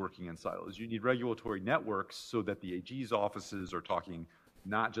jurisdictions working in silos. You need regulatory networks so that the AG's offices are talking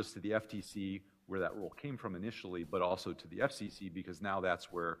not just to the FTC, where that role came from initially, but also to the FCC, because now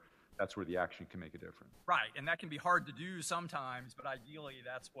that's where the action can make a difference. Right, and that can be hard to do sometimes, but ideally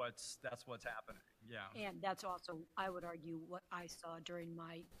that's what's happening. Yeah. And that's also, I would argue, what I saw during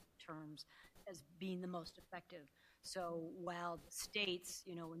my terms as being the most effective. So while the states,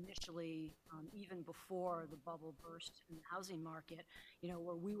 initially, even before the bubble burst in the housing market,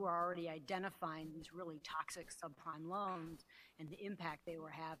 where we were already identifying these really toxic subprime loans and the impact they were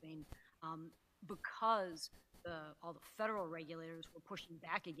having, because all the federal regulators were pushing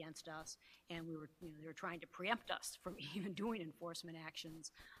back against us, and they were trying to preempt us from even doing enforcement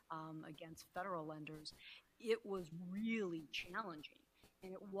actions against federal lenders. It was really challenging,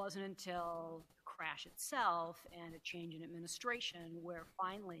 and it wasn't until the crash itself and a change in administration where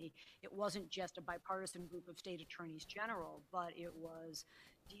finally it wasn't just a bipartisan group of state attorneys general, but it was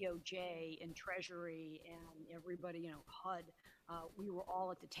DOJ and Treasury and everybody, HUD. We were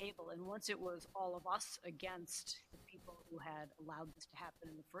all at the table, and once it was all of us against the people who had allowed this to happen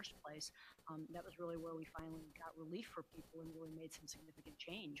in the first place, that was really where we finally got relief for people and really made some significant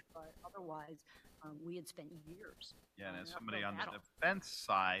change. But otherwise, we had spent years. Yeah, and as somebody on the defense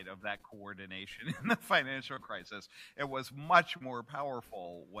side of that coordination in the financial crisis, it was much more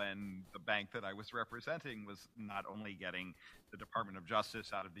powerful when the bank that I was representing was not only getting the Department of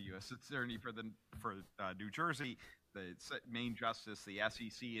Justice out of the U.S. Attorney for New Jersey, the main justice, the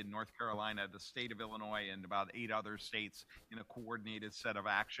SEC in North Carolina, the state of Illinois, and about 8 other states in a coordinated set of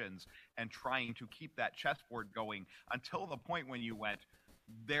actions, and trying to keep that chessboard going until the point when you went,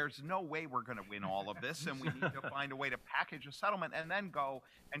 there's no way we're going to win all of this, and we need to find a way to package a settlement and then go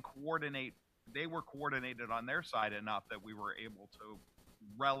and coordinate. They were coordinated on their side enough that we were able to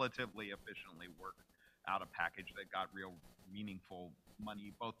relatively efficiently work out a package that got real meaningful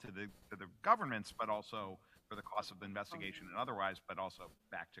money, both to the governments, but also for the cost of the investigation and otherwise, but also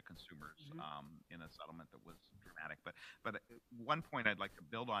back to consumers in a settlement that was dramatic. But one point I'd like to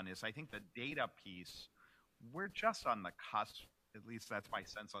build on is I think the data piece, we're just on the cusp, at least that's my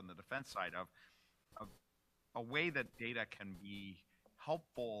sense on the defense side, of a way that data can be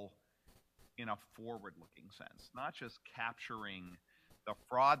helpful in a forward-looking sense, not just capturing the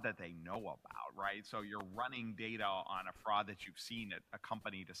fraud that they know about, right? So you're running data on a fraud that you've seen at a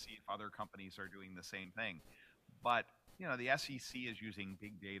company to see if other companies are doing the same thing. But, the SEC is using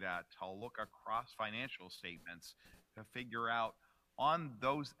big data to look across financial statements to figure out on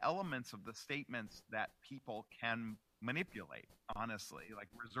those elements of the statements that people can manipulate, honestly, like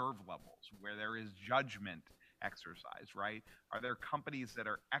reserve levels where there is judgment exercise, right? Are there companies that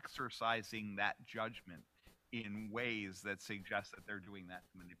are exercising that judgment in ways that suggest that they're doing that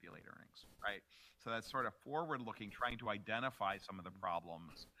to manipulate earnings, right? So that's sort of forward-looking, trying to identify some of the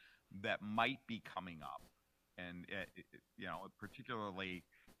problems that might be coming up. And, particularly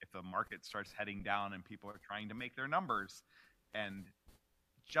if the market starts heading down and people are trying to make their numbers, and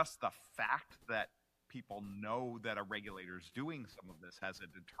just the fact that people know that a regulator is doing some of this has a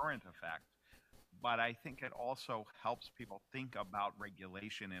deterrent effect. But I think it also helps people think about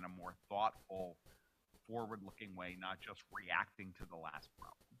regulation in a more thoughtful, forward-looking way, not just reacting to the last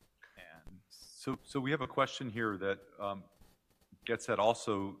problem. And So we have a question here that gets at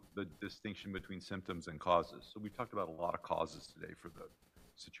also the distinction between symptoms and causes. So we've talked about a lot of causes today for the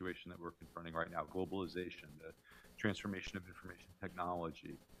situation that we're confronting right now: globalization, the transformation of information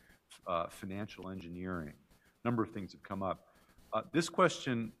technology, financial engineering. A number of things have come up. This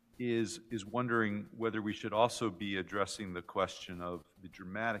question is wondering whether we should also be addressing the question of the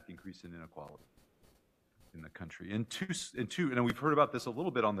dramatic increase in inequality in the country. And we've heard about this a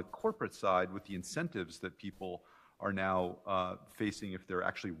little bit on the corporate side with the incentives that people are now facing if they're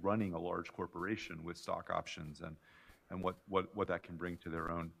actually running a large corporation with stock options and what that can bring to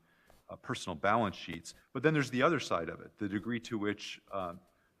their own personal balance sheets. But then there's the other side of it, the degree to which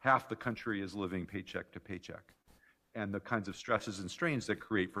half the country is living paycheck to paycheck, and the kinds of stresses and strains that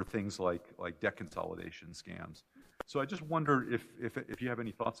create for things like debt consolidation scams. So I just wonder if you have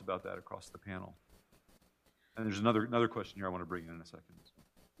any thoughts about that across the panel. And there's another question here I want to bring in a second.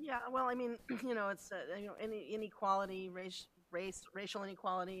 Yeah, well, I mean, it's any inequality, racial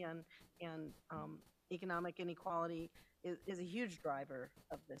inequality, and economic inequality is a huge driver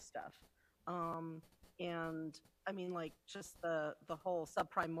of this stuff. And I mean, like, just the whole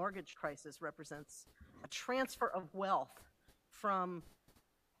subprime mortgage crisis represents a transfer of wealth from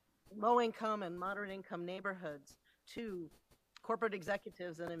low-income and moderate-income neighborhoods to corporate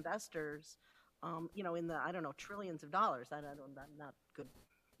executives and investors, in the, I don't know, trillions of dollars. I'm not good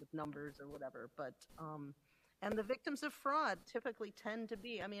with numbers or whatever, but and the victims of fraud typically tend to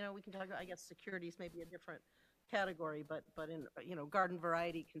be, we can talk about, I guess, securities may be a different category, but in, garden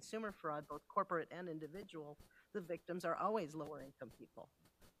variety consumer fraud, both corporate and individual, the victims are always lower income people.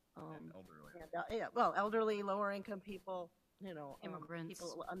 And elderly. Elderly, lower income people, Immigrants.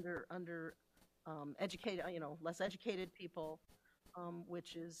 people under educated, less educated people,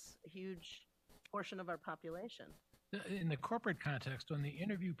 which is a huge portion of our population. In the corporate context, when they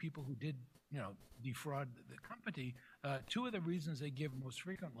interview people who did, defraud the company, two of the reasons they give most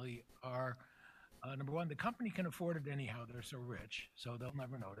frequently are, number one, the company can afford it anyhow, they're so rich, so they'll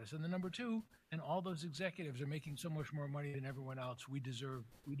never notice. And then number two, and all those executives are making so much more money than everyone else, we deserve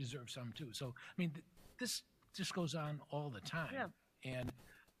some too. So, I mean, this just goes on all the time. Yeah. And,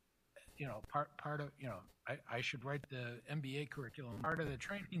 part of, I should write the MBA curriculum. Part of the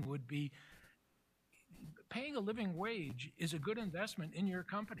training would be paying a living wage is a good investment in your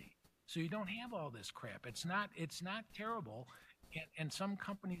company. So you don't have all this crap. It's not terrible. And some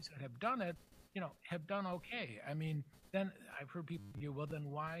companies that have done it, have done okay. I mean, then I've heard people argue, well, then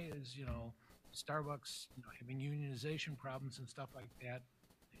why is, Starbucks, having unionization problems and stuff like that?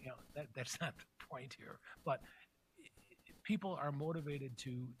 That's not the point here. But people are motivated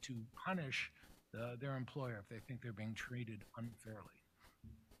to punish their employer if they think they're being treated unfairly.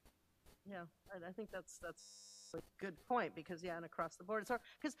 Yeah, I think that's a good point because, and across the board, it's hard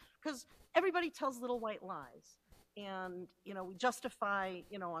because everybody tells little white lies. And, we justify,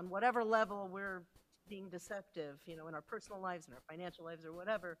 on whatever level we're being deceptive, in our personal lives, in our financial lives or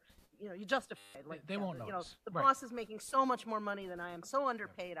whatever, you justify it. Like, they won't notice. The Right. boss is making so much more money than I am, so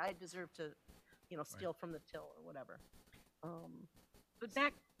underpaid, I deserve to, steal from the till or whatever. But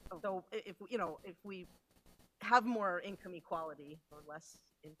back, So if we have more income equality or less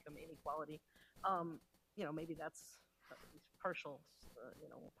income inequality, maybe that's at least partially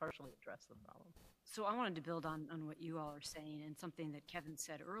address the problem. so I wanted to build on what you all are saying and something that Kevin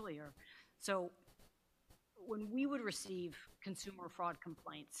said earlier. So when we would receive consumer fraud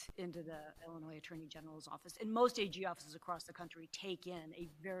complaints into the Illinois Attorney General's office, and most AG offices across the country take in a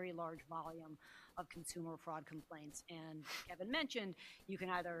very large volume of consumer fraud complaints. And Kevin mentioned you can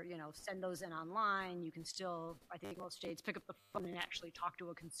either, send those in online. You can still, I think most states, pick up the phone and actually talk to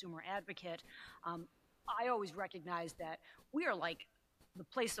a consumer advocate. I always recognize that we are like the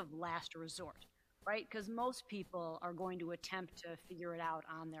place of last resort, right? Because most people are going to attempt to figure it out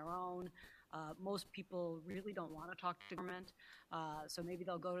on their own. Most people really don't want to talk to government, so maybe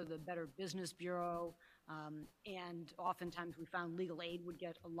they'll go to the Better Business Bureau. And oftentimes we found legal aid would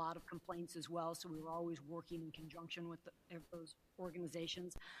get a lot of complaints as well, so we were always working in conjunction with those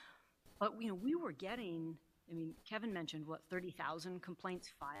organizations. But we were getting, Kevin mentioned, 30,000 complaints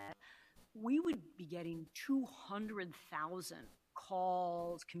filed. We would be getting 200,000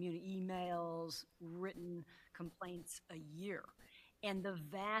 calls, community emails, written complaints a year. And the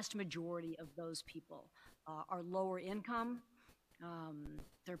vast majority of those people are lower income.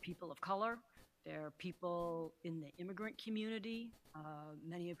 They're people of color. They're people in the immigrant community,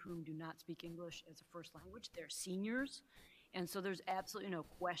 many of whom do not speak English as a first language. They're seniors. And so there's absolutely no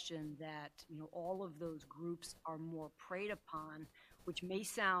question that all of those groups are more preyed upon, which may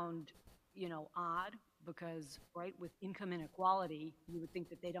sound odd, because with income inequality, you would think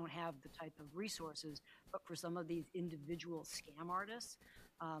that they don't have the type of resources. But for some of these individual scam artists,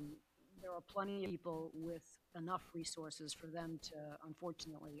 there are plenty of people with enough resources for them to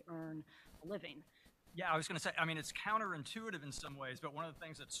unfortunately earn a living. Yeah, I was going to say, it's counterintuitive in some ways, but one of the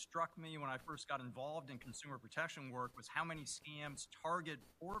things that struck me when I first got involved in consumer protection work was how many scams target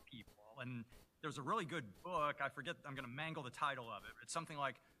poor people. And there's a really good book, I forget, I'm going to mangle the title of it. It's something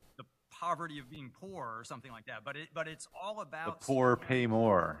like The Poverty of Being Poor or something like that. But it's all about... The poor pay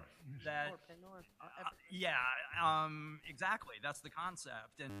more. Exactly. That's the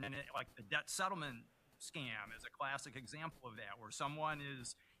concept. And like the debt settlement scam is a classic example of that, where someone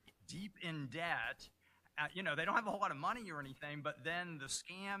is deep in debt. They don't have a whole lot of money or anything, but then the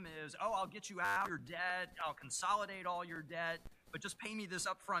scam is, I'll get you out of your debt, I'll consolidate all your debt, but just pay me this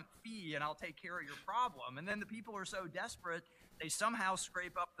upfront fee and I'll take care of your problem. And then the people are so desperate, they somehow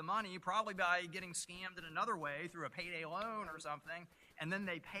scrape up the money, probably by getting scammed in another way through a payday loan or something, and then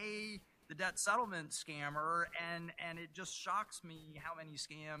they pay the debt settlement scammer, and it just shocks me how many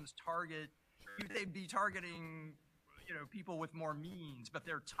scams target. They'd be targeting people with more means, but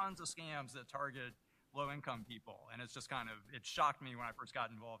there are tons of scams that target low-income people, and it's just it shocked me when I first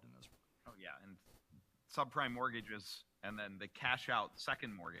got involved in this. Oh yeah, and subprime mortgages, and then the cash-out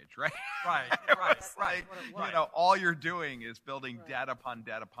second mortgage, right? Right. All you're doing is building debt upon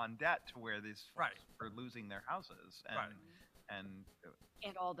debt upon debt to where these folks are losing their houses,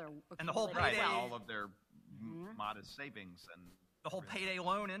 and all their the whole payday, all of their modest savings, and the whole payday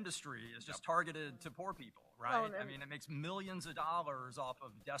loan industry is just targeted to poor people, right? It makes millions of dollars off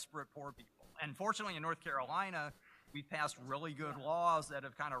of desperate poor people. And fortunately, in North Carolina, we've passed really good laws that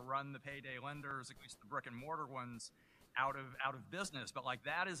have kind of run the payday lenders, at least the brick and mortar ones, out of business. But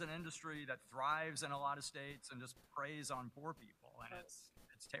that is an industry that thrives in a lot of states and just preys on poor people, and it's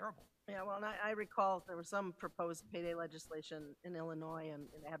terrible. Yeah, well, and I recall there was some proposed payday legislation in Illinois, and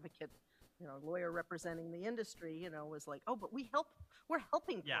an advocate, lawyer representing the industry, was like, but we're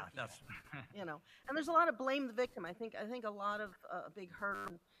helping people. Yeah, that's and there's a lot of blame the victim. I think a lot of a big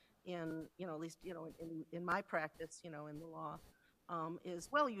hurt in at least in my practice, in the law, is,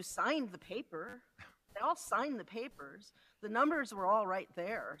 you signed the paper. They all signed the papers. The numbers were all right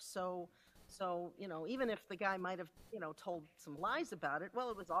there. So even if the guy might have told some lies about it,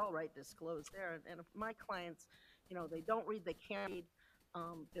 it was all right disclosed there. And if my clients, they don't read, they can't read.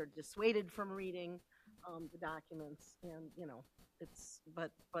 They're dissuaded from reading the documents, and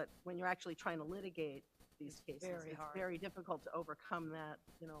but when you're actually trying to litigate these cases, it's very difficult to overcome that.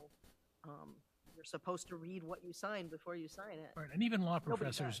 You're supposed to read what you sign before you sign it. Right, and even law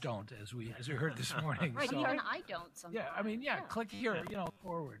professors don't, as we heard this morning. Right, so, even I don't sometimes. Click here,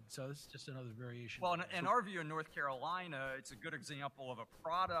 forward. So it's just another variation. Well, in our view in North Carolina, it's a good example of a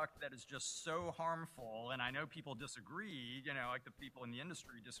product that is just so harmful, and I know people disagree, the people in the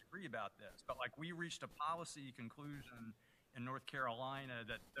industry disagree about this, but we reached a policy conclusion in North Carolina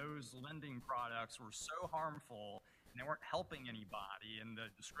that those lending products were so harmful and they weren't helping anybody. And the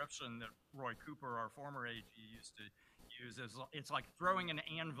description that Roy Cooper, our former AG, used to use is, it's like throwing an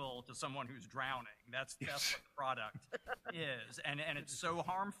anvil to someone who's drowning. That's what the product is. And it's so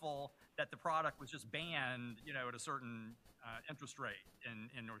harmful that the product was just banned, at a certain interest rate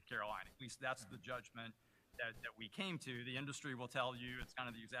in North Carolina. At least that's the judgment that we came to. The industry will tell you it's kind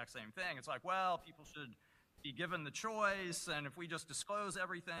of the exact same thing. It's people should be given the choice, and if we just disclose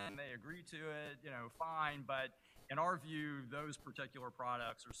everything, they agree to it, fine. But in our view, those particular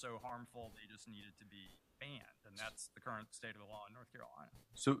products are so harmful, they just needed to be banned, and that's the current state of the law in North Carolina.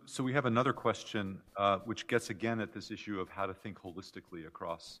 So we have another question, which gets again at this issue of how to think holistically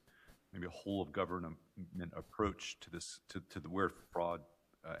across maybe a whole of government approach to this, to where fraud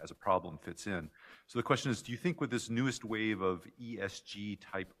as a problem fits in. So the question is, do you think with this newest wave of ESG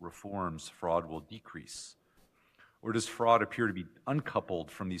type reforms, fraud will decrease? Or does fraud appear to be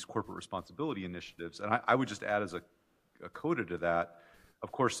uncoupled from these corporate responsibility initiatives? And I would just add as a coda to that,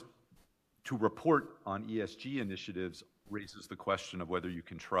 of course, to report on ESG initiatives raises the question of whether you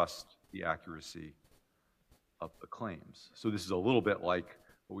can trust the accuracy of the claims. So this is a little bit like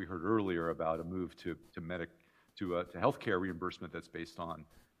what we heard earlier about a move to healthcare reimbursement that's based on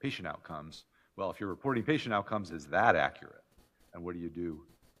patient outcomes. Well, if you're reporting patient outcomes, is that accurate? And what do you do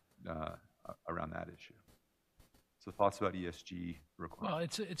around that issue? So thoughts about ESG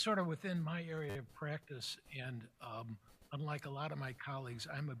requirements? Well, it's sort of within my area of practice, and unlike a lot of my colleagues,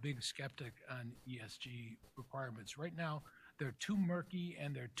 I'm a big skeptic on ESG requirements. Right now, they're too murky,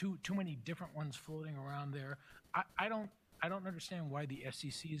 and there are too many different ones floating around there. I don't understand why the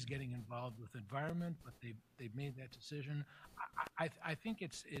SEC is getting involved with environment, but they've made that decision. I think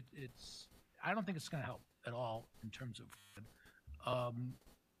I don't think it's going to help at all in terms of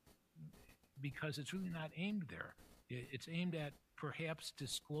because it's really not aimed there. It's aimed at perhaps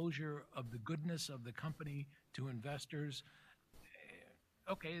disclosure of the goodness of the company to investors.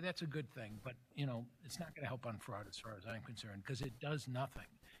 Okay, that's a good thing, but it's not going to help on fraud as far as I'm concerned, because it does nothing.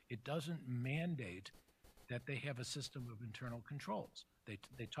 It doesn't mandate that they have a system of internal controls.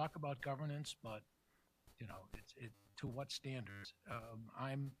 They talk about governance, but to what standards?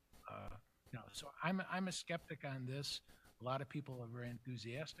 So I'm a skeptic on this. A lot of people are very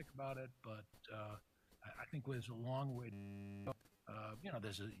enthusiastic about it, but I think there's a long way to go.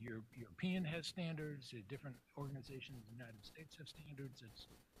 There's European has standards, different organizations in the United States have standards.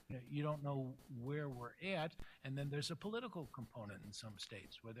 You don't know where we're at, and then there's a political component in some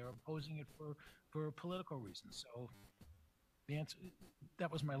states where they're opposing it for political reasons. So the answer,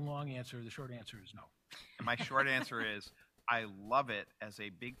 that was my long answer. The short answer is no. And my short answer is, I love it as a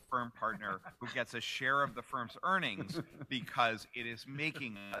big firm partner who gets a share of the firm's earnings because it is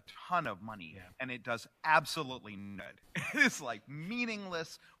making a ton of money, and it does absolutely none. It is like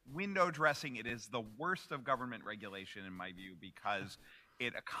meaningless window dressing. It is the worst of government regulation in my view because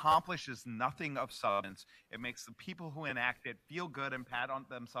it accomplishes nothing of substance. It makes the people who enact it feel good and pat on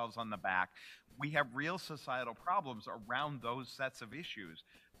themselves on the back. We have real societal problems around those sets of issues,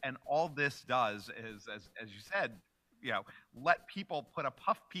 and all this does is, as you said, let people put a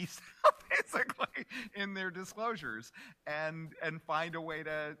puff piece basically in their disclosures and find a way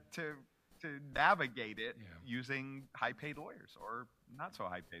to navigate it using high-paid lawyers or not so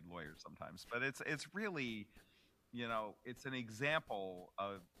high-paid lawyers sometimes. But it's really, it's an example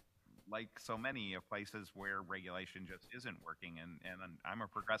of, like so many of places where regulation just isn't working. And I'm a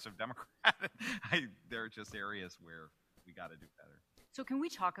progressive Democrat. There are just areas where we got to do better. So can we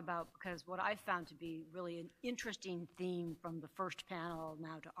talk about, because what I found to be really an interesting theme from the first panel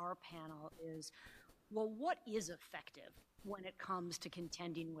now to our panel is, well, what is effective when it comes to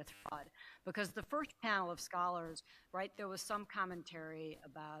contending with fraud? Because the first panel of scholars, right, there was some commentary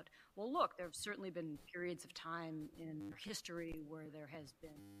about, well, look, there have certainly been periods of time in history where there has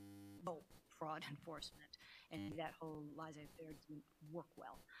been no fraud enforcement, and that whole laissez-faire didn't work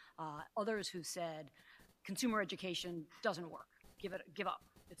well. Others who said consumer education doesn't work. Give up.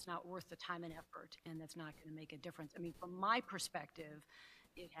 It's not worth the time and effort, and that's not going to make a difference. I mean, from my perspective,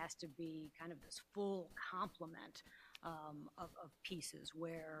 it has to be kind of this full complement of pieces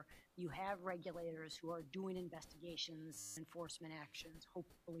where you have regulators who are doing investigations, enforcement actions,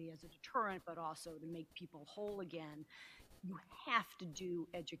 hopefully as a deterrent, but also to make people whole again. You have to do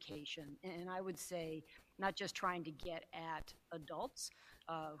education, and I would say not just trying to get at adults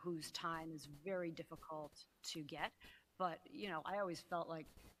whose time is very difficult to get, but, I always felt like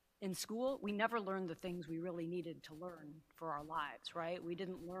in school, we never learned the things we really needed to learn for our lives, right? We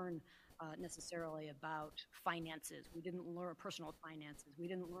didn't learn necessarily about finances. We didn't learn personal finances. We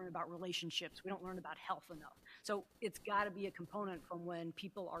didn't learn about relationships. We don't learn about health enough. So it's got to be a component from when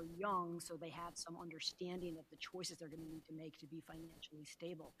people are young so they have some understanding of the choices they're going to need to make to be financially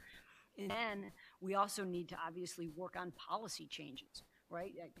stable. And then we also need to obviously work on policy changes,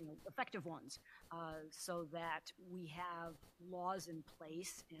 right? Effective ones, so that we have laws in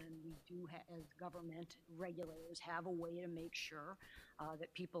place and we do, as government regulators, have a way to make sure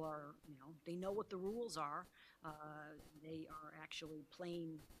that people are, they know what the rules are. They are actually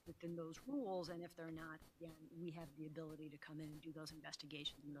playing within those rules, and if they're not, again, we have the ability to come in and do those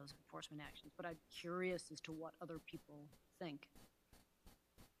investigations and those enforcement actions. But I'm curious as to what other people think.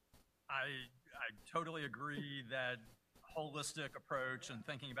 I totally agree that holistic approach and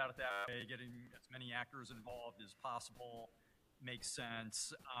thinking about it that way, getting as many actors involved as possible makes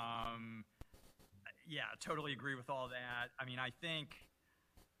sense. Totally agree with all that. I mean, I think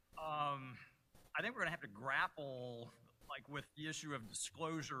we're going to have to grapple with the issue of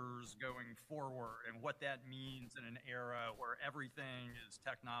disclosures going forward and what that means in an era where everything is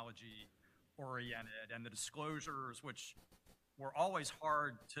technology oriented, and the disclosures, which were always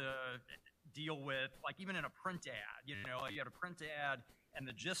hard to deal with, like even in a print ad, you know, like you had a print ad and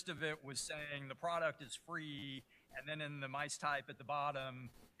the gist of it was saying the product is free, and then in the mice type at the bottom,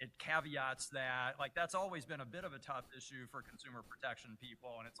 it caveats that. Like that's always been a bit of a tough issue for consumer protection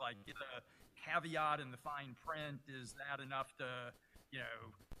people, and it's like the caveat in the fine print, is that enough to, you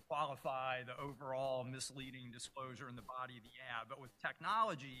know, qualify the overall misleading disclosure in the body of the ad? But with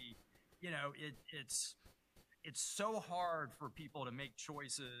technology, you know, it's so hard for people to make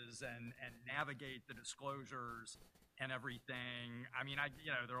choices and navigate the disclosures and everything. I mean,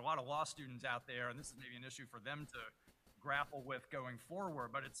 there are a lot of law students out there, and this is maybe an issue for them to grapple with going forward,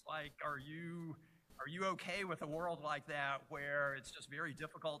 but it's like, are you okay with a world like that where it's just very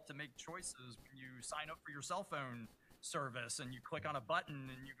difficult to make choices when you sign up for your cell phone service and you click on a button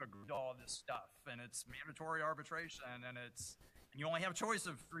and you agree to all this stuff, and it's mandatory arbitration, and you only have a choice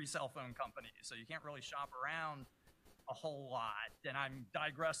of 3 cell phone companies, so you can't really shop around a whole lot. And I'm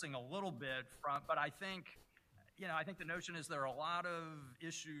digressing a little bit but I think the notion is there are a lot of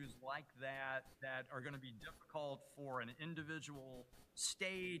issues like that are going to be difficult for an individual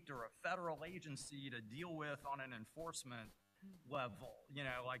state or a federal agency to deal with on an enforcement level. You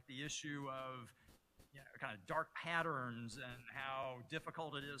know, like the issue of, you know, kind of dark patterns and how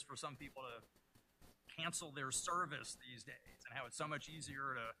difficult it is for some people to cancel their service these days, and how it's so much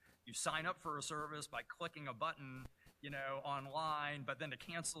easier you sign up for a service by clicking a button, you know, online, but then to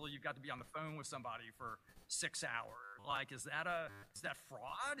cancel, you've got to be on the phone with somebody for 6 hours. Like, is that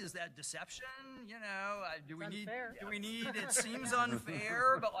fraud? Is that deception? You know, do we need, it seems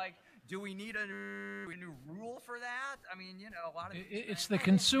unfair, but like, do we need a new rule for that? I mean, you know, a lot of it's the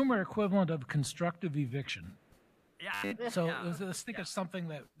consumer equivalent of constructive eviction. Yeah. So let's think of something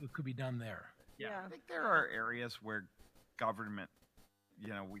that could be done there. Yeah. I think there are areas where government, you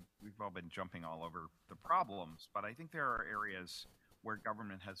know, we've all been jumping all over the problems, but I think there are areas where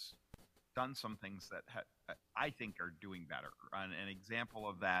government has done some things that I think are doing better. An example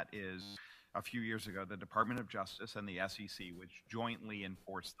of that is a few years ago, the Department of Justice and the SEC, which jointly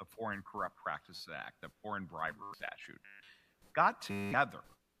enforced the Foreign Corrupt Practices Act, the foreign bribery statute, got together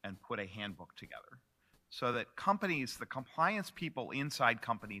and put a handbook together so that companies, the compliance people inside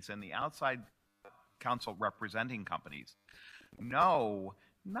companies and the outside counsel representing companies, know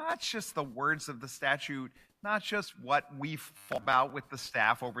not just the words of the statute, not just what we've thought about with the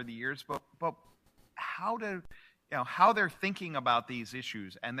staff over the years, but how they're thinking about these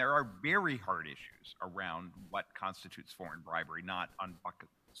issues. And there are very hard issues around what constitutes foreign bribery, not on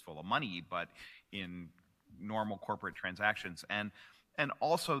buckets full of money, but in normal corporate transactions. And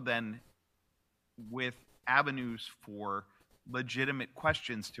also then with avenues for legitimate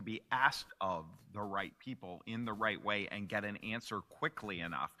questions to be asked of the right people in the right way and get an answer quickly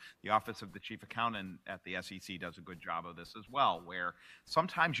enough. The Office of the Chief Accountant at the SEC does a good job of this as well, where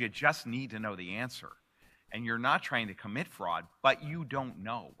sometimes you just need to know the answer. And you're not trying to commit fraud, but you don't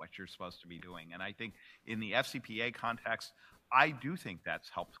know what you're supposed to be doing. And I think in the FCPA context, I do think that's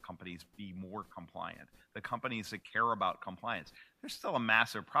helped companies be more compliant. The companies that care about compliance. There's still a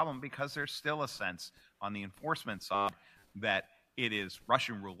massive problem because there's still a sense on the enforcement side that it is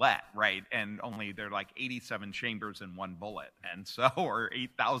Russian roulette, right? And only there are like 87 chambers in one bullet. And so, or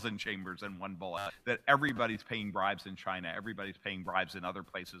 8,000 chambers in one bullet, that everybody's paying bribes in China, everybody's paying bribes in other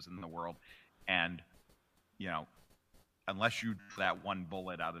places in the world. And, you know, unless you do that one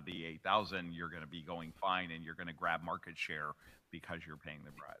bullet out of the 8,000, you're going to be going fine and you're going to grab market share because you're paying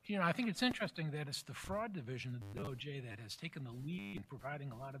the bribes. You know, I think it's interesting that it's the fraud division of the DOJ that has taken the lead in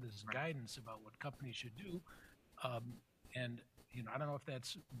providing a lot of this guidance about what companies should do. And, you know, I don't know if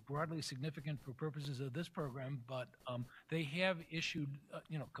that's broadly significant for purposes of this program, but they have issued,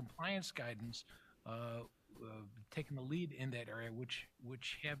 compliance guidance, taken the lead in that area,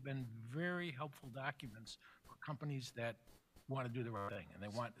 which have been very helpful documents for companies that want to do the right thing. And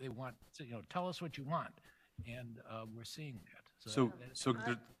they want to, tell us what you want. And we're seeing that. I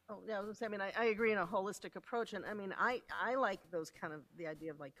was gonna say, I agree in a holistic approach. And I like those kind of, the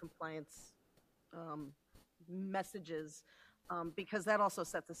idea of like compliance messages, because that also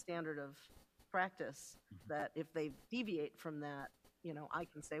sets a standard of practice that if they deviate from that, I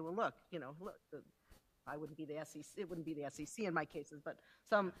can say, well, look, I wouldn't be the SEC, it wouldn't be the SEC in my cases, but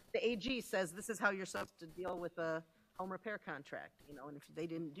the AG says this is how you're supposed to deal with a home repair contract, and if they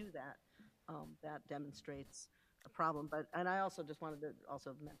didn't do that, that demonstrates a problem. And I also just wanted to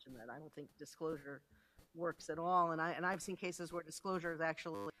also mention that I don't think disclosure works at all, and I've seen cases where disclosure is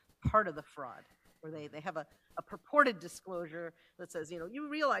actually part of the fraud, where they have a purported disclosure that says, you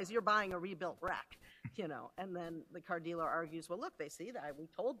realize you're buying a rebuilt rack, and then the car dealer argues, well, look, they see that, we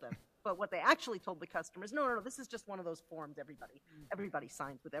told them. But what they actually told the customers, no, this is just one of those forms everybody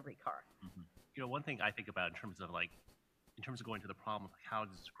signs with every car. one thing I think about in terms of going to the problem of how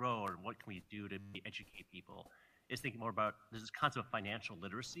does this grow or what can we do to educate people is thinking more about there's this concept of financial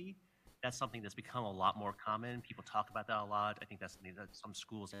literacy. That's something that's become a lot more common. People talk about that a lot. I think that's something that some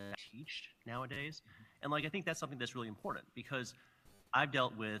schools teach nowadays. And I think that's something that's really important because I've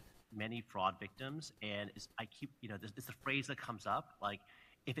dealt with many fraud victims, and it's the phrase that comes up,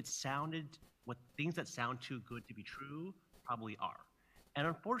 if it sounded, things that sound too good to be true probably are. And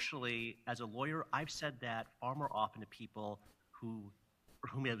unfortunately, as a lawyer, I've said that far more often to people for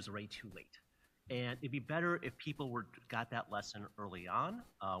whom it was already too late. And it'd be better if people got that lesson early on,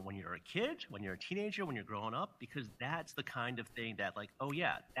 when you're a kid, when you're a teenager, when you're growing up, because that's the kind of thing that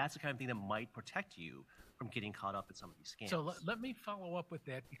that's the kind of thing that might protect you from getting caught up in some of these scams. So let me follow up with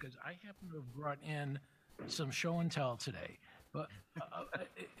that because I happen to have brought in some show and tell today, but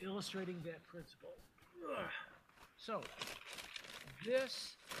illustrating that principle. So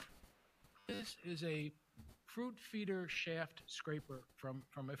this is a fruit feeder shaft scraper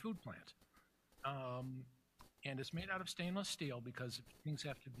from a food plant. And it's made out of stainless steel because things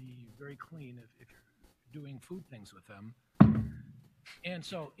have to be very clean if you're doing food things with them. And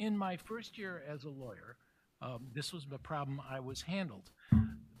so in my first year as a lawyer, this was the problem I was handled.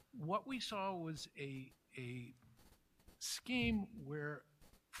 What we saw was a scheme where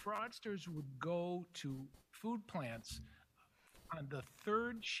fraudsters would go to food plants on the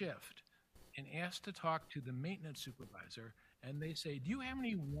third shift and ask to talk to the maintenance supervisor, and they say, do you have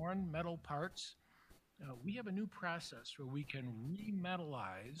any worn metal parts? We have a new process where we can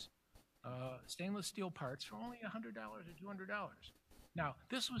remetallize stainless steel parts for only $100 or $200. Now,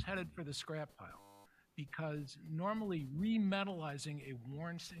 this was headed for the scrap pile because normally remetallizing a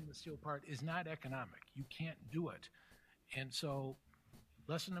worn stainless steel part is not economic. You can't do it. And so,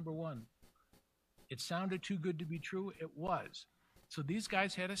 lesson number one, it sounded too good to be true. It was. So these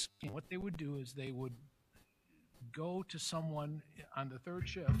guys had a scheme. What they would do is they would go to someone on the third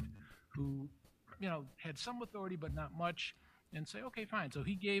shift who, had some authority but not much, and say, okay, fine. So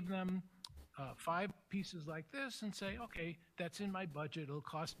he gave them 5 pieces like this and say, okay, that's in my budget. It'll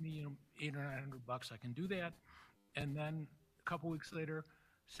cost me $800 or $900. I can do that. And then a couple weeks later,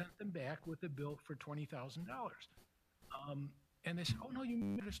 sent them back with a bill for $20,000. And they said, oh, no, you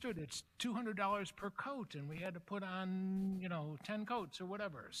misunderstood. It's $200 per coat, and we had to put on, 10 coats or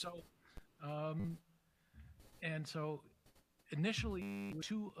whatever. So, so initially,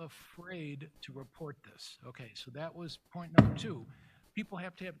 too afraid to report this. Okay, so that was point number 2. People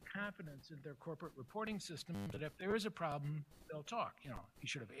have to have confidence in their corporate reporting system that if there is a problem, they'll talk. You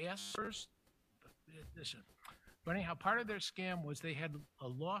should have asked first. But anyhow, part of their scam was they had a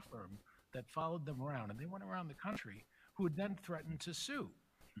law firm that followed them around, and they went around the country, who would then threaten to sue.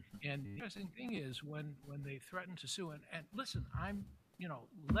 And the interesting thing is when they threaten to sue, and listen, I'm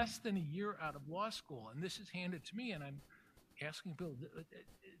less than a year out of law school, and this is handed to me, and I'm asking people,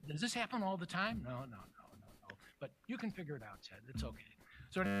 does this happen all the time? No. But you can figure it out, Ted. It's okay.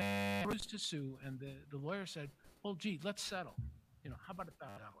 So I was to sue, and the lawyer said, well, gee, let's settle. How about $1,000?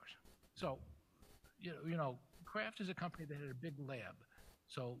 So, Kraft is a company that had a big lab.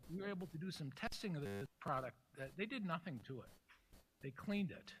 So we were able to do some testing of the product. They did nothing to it. They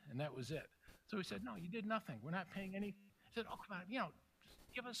cleaned it, and that was it. So we said, no, you did nothing. We're not paying any. He said, oh, come on,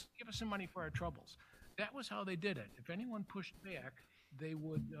 give us some money for our troubles. That was how they did it. If anyone pushed back,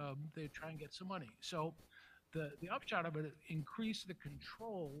 they'd try and get some money. So the upshot of it increased the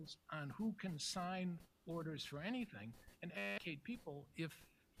controls on who can sign orders for anything and educate people. If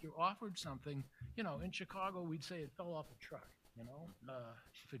you're offered something, in Chicago, we'd say it fell off a truck.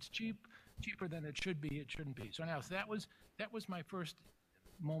 If it's cheaper than it should be, it shouldn't be. So now, that was my first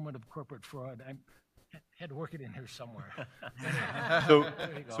moment of corporate fraud. I had to work it in here somewhere. So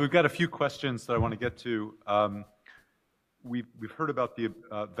we've got a few questions that I want to get to. We've heard about the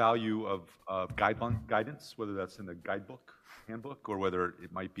value of guidance, whether that's in the handbook, or whether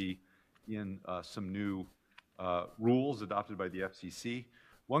it might be in some new rules adopted by the FCC.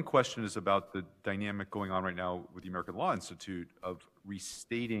 One question is about the dynamic going on right now with the American Law Institute of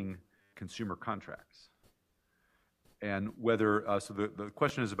restating consumer contracts. And whether, so the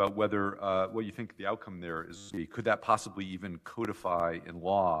question is about whether, what you think the outcome there is. Could that possibly even codify in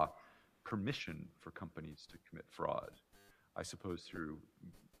law permission for companies to commit fraud? I suppose through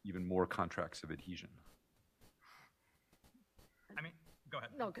even more contracts of adhesion. Go ahead.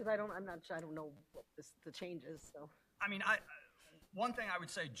 No, because I don't know what the change is, so. One thing I would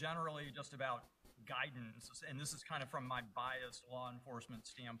say generally just about guidance, and this is kind of from my biased law enforcement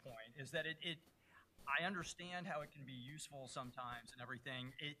standpoint, is that I understand how it can be useful sometimes and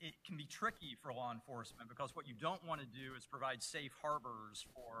everything. It can be tricky for law enforcement because what you don't want to do is provide safe harbors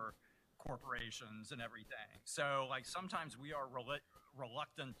for corporations and everything. So like sometimes we are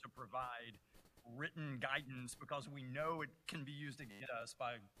reluctant to provide written guidance because we know it can be used against us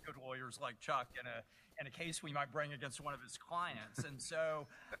by good lawyers like Chuck in a case we might bring against one of his clients. And so,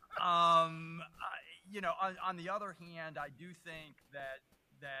 you know, on the other hand, I do think that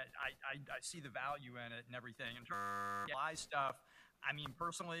I see the value in it and everything. In terms of lie stuff, I mean,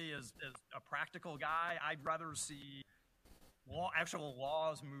 personally, as a practical guy, I'd rather see actual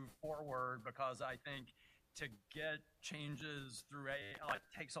laws move forward, because I think to get changes through AI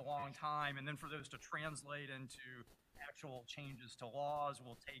takes a long time, and then for those to translate into actual changes to laws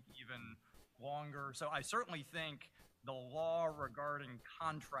will take even longer. So I certainly think the law regarding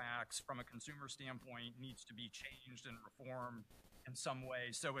contracts from a consumer standpoint needs to be changed and reformed in some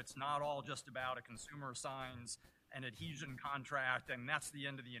way, so it's not all just about a consumer signs an adhesion contract and that's the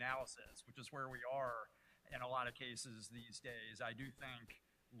end of the analysis, which is where we are in a lot of cases these days. I do think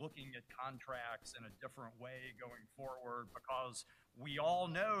looking at contracts in a different way going forward, because we all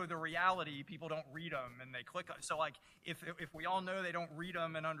know the reality, people don't read them and they click on. So like if we all know they don't read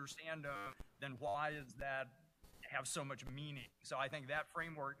them and understand them, then why does that have so much meaning? So I think that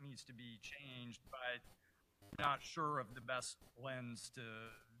framework needs to be changed, but I'm not sure of the best lens to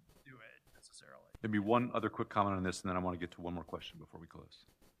do it necessarily. Maybe one other quick comment on this, and then I want to get to one more question before we close.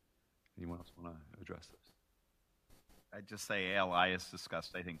 Anyone else want to address this? I'd just say ALI is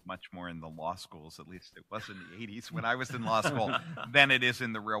discussed, I think, much more in the law schools, at least it was in the 80s when I was in law school, than it is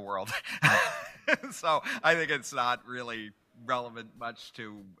in the real world. So I think it's not really relevant much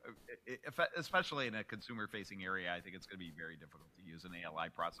to, especially in a consumer-facing area. I think it's going to be very difficult to use an ALI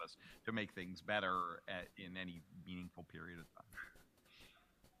process to make things better in any meaningful period of time.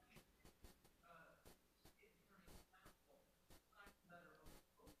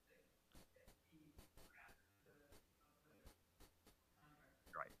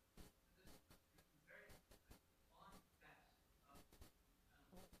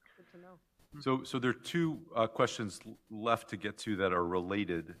 To know. So there are two questions left to get to that are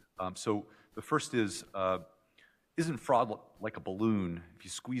related. So the first is, isn't fraud like a balloon? If you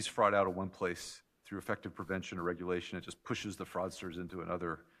squeeze fraud out of one place through effective prevention or regulation, it just pushes the fraudsters into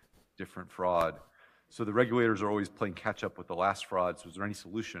another different fraud. So the regulators are always playing catch up with the last fraud. So is there any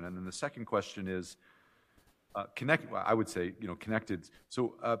solution? And then the second question is, I would say, connected.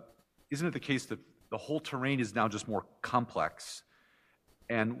 So isn't it the case that the whole terrain is now just more complex,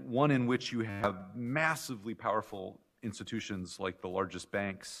 and one in which you have massively powerful institutions like the largest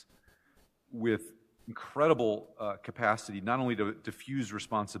banks with incredible capacity not only to diffuse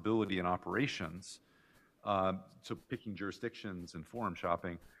responsibility in operations, so picking jurisdictions and forum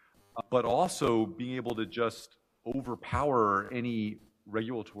shopping, but also being able to just overpower any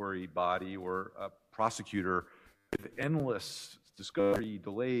regulatory body or prosecutor with endless discovery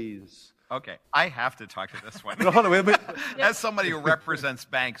delays. Okay, I have to talk to this one. No, hold on, wait a minute. As somebody who represents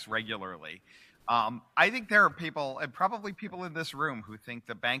banks regularly, I think there are people, and probably people in this room, who think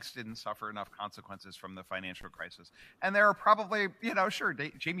the banks didn't suffer enough consequences from the financial crisis. And there are probably, sure,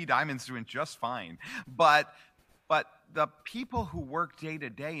 Jamie Dimon's doing just fine. But the people who work day to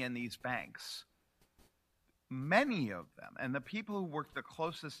day in these banks, many of them, and the people who work the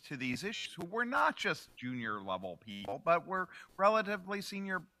closest to these issues, who were not just junior level people, but were relatively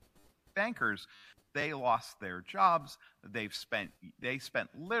senior bankers, they lost their jobs. They spent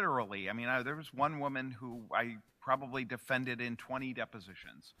literally, there was one woman who I probably defended in 20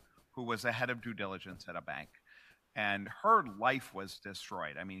 depositions, who was the head of due diligence at a bank, and her life was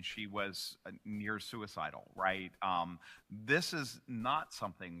destroyed. She was near suicidal, right? This is not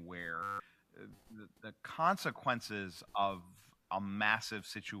something where the consequences of a massive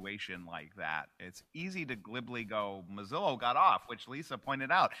situation like that, it's easy to glibly go, Mazzillo got off, which Lisa pointed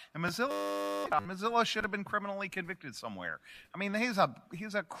out, and Mazzillo should have been criminally convicted somewhere. He's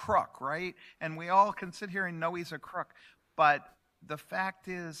a crook, right? And we all can sit here and know he's a crook, but the fact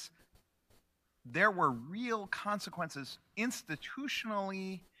is, there were real consequences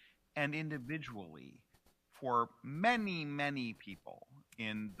institutionally and individually for many, many people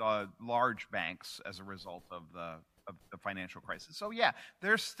in the large banks as a result of the financial crisis. So yeah,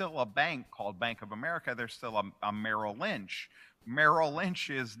 there's still a bank called Bank of America. There's still a Merrill Lynch. Merrill Lynch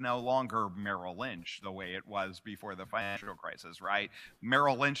is no longer Merrill Lynch the way it was before the financial crisis, right?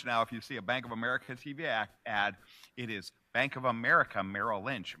 Merrill Lynch now, if you see a Bank of America TV ad, it is Bank of America Merrill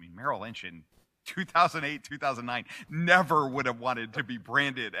Lynch. Merrill Lynch in 2008, 2009 never would have wanted to be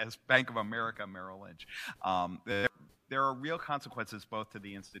branded as Bank of America Merrill Lynch. There are real consequences both to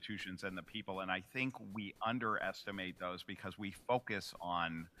the institutions and the people, and I think we underestimate those because we focus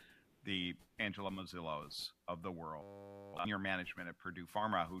on the Angela Mozzillos of the world, senior management at Purdue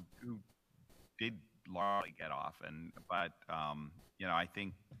Pharma, who did largely get off, but I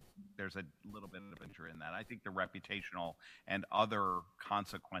think there's a little bit of danger in that. I think the reputational and other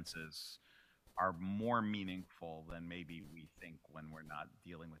consequences are more meaningful than maybe we think when we're not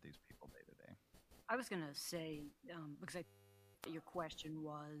dealing with these people day to day. I was going to say, because I think your question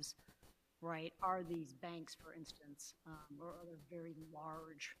was, right, are these banks, for instance, or other very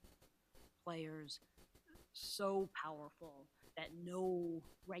large players so powerful that no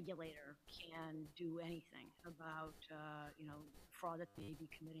regulator can do anything about, fraud that they may be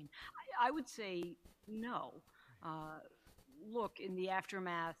committing? I would say no. Look, in the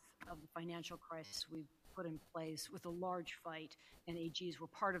aftermath of the financial crisis we've put in place with a large fight, and AGs were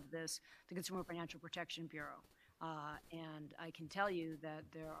part of this, the Consumer Financial Protection Bureau. And I can tell you that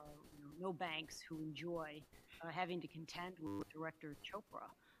there are no banks who enjoy having to contend with Director Chopra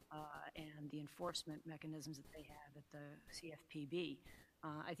and the enforcement mechanisms that they have at the CFPB.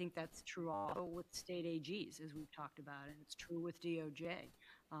 I think that's true also with state AGs, as we've talked about, and it's true with DOJ.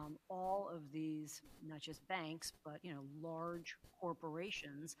 All of these, not just banks, but large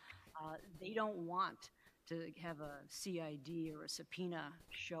corporations, they don't want to have a CID or a subpoena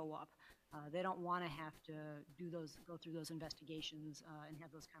show up. They don't want to have to go through those investigations and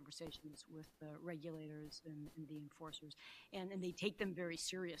have those conversations with the regulators and the enforcers, and they take them very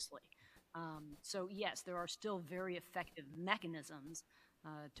seriously. So yes, there are still very effective mechanisms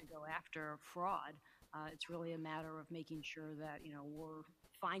to go after fraud. It's really a matter of making sure that we're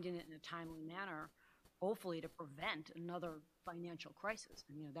finding it in a timely manner, hopefully to prevent another financial crisis.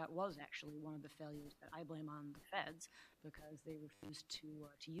 And that was actually one of the failures that I blame on the feds, because they refused to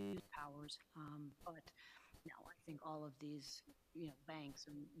use powers. But no, I think all of these banks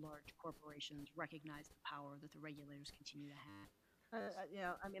and large corporations recognize the power that the regulators continue to have.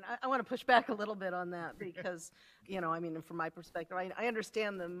 I want to push back a little bit on that because, from my perspective, I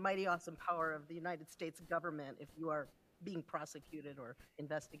understand the mighty awesome power of the United States government if you are being prosecuted or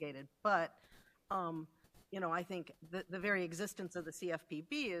investigated. But, I think the very existence of the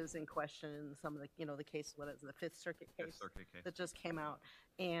CFPB is in question in some of the case, what is the Fifth Circuit case that just came out.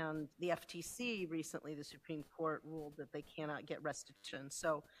 And the FTC recently, the Supreme Court ruled that they cannot get restitution.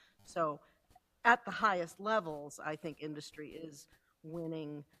 So at the highest levels, I think industry is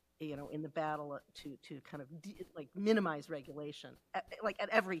winning, in the battle to kind of minimize regulation, at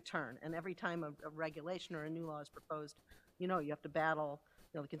every turn. And every time a regulation or a new law is proposed, you have to battle.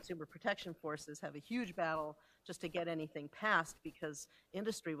 The consumer protection forces have a huge battle just to get anything passed, because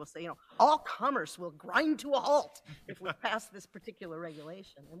industry will say, all commerce will grind to a halt if we pass this particular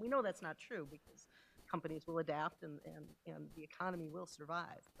regulation. And we know that's not true, because companies will adapt and the economy will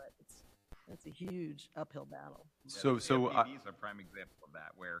survive. But it's a huge uphill battle. So CFPB is a prime example of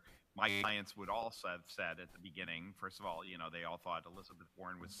that, where my clients would all have said at the beginning, first of all, they all thought Elizabeth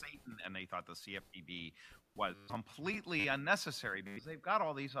Warren was Satan, and they thought the CFPB was completely unnecessary because they've got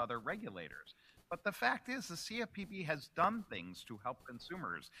all these other regulators. But the fact is, the CFPB has done things to help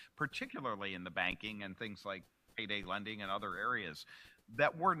consumers, particularly in the banking and things like payday lending and other areas,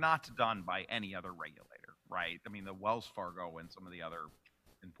 that were not done by any other regulator, right? The Wells Fargo and some of the other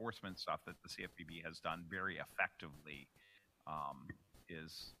enforcement stuff that the CFPB has done very effectively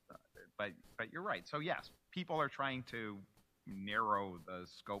but you're right. So yes, people are trying to narrow the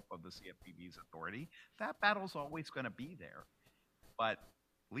scope of the CFPB's authority. That battle's always going to be there. But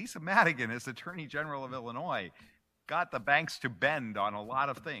Lisa Madigan, as Attorney General of Illinois, got the banks to bend on a lot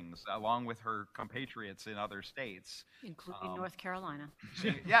of things, along with her compatriots in other states, including North Carolina.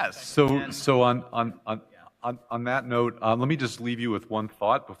 Yes. So on that note, let me just leave you with one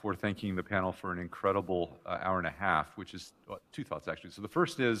thought before thanking the panel for an incredible hour and a half, which is two thoughts actually. So the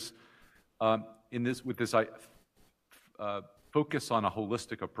first is with this focus on a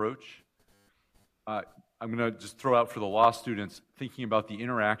holistic approach. I'm going to just throw out for the law students thinking about the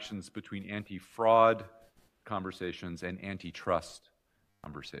interactions between anti-fraud conversations and antitrust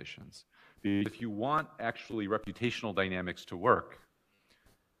conversations. If you want actually reputational dynamics to work,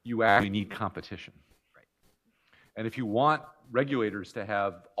 you actually need competition. Right. And if you want regulators to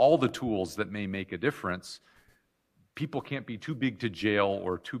have all the tools that may make a difference, people can't be too big to jail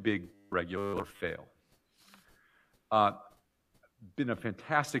or too big to regulate or fail. Been a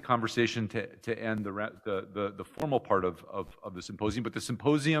fantastic conversation to end the formal part of the symposium, but the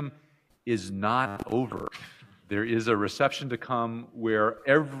symposium is not over. There is a reception to come where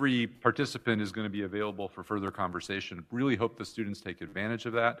every participant is going to be available for further conversation. Really hope the students take advantage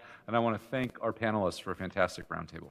of that, and I want to thank our panelists for a fantastic roundtable.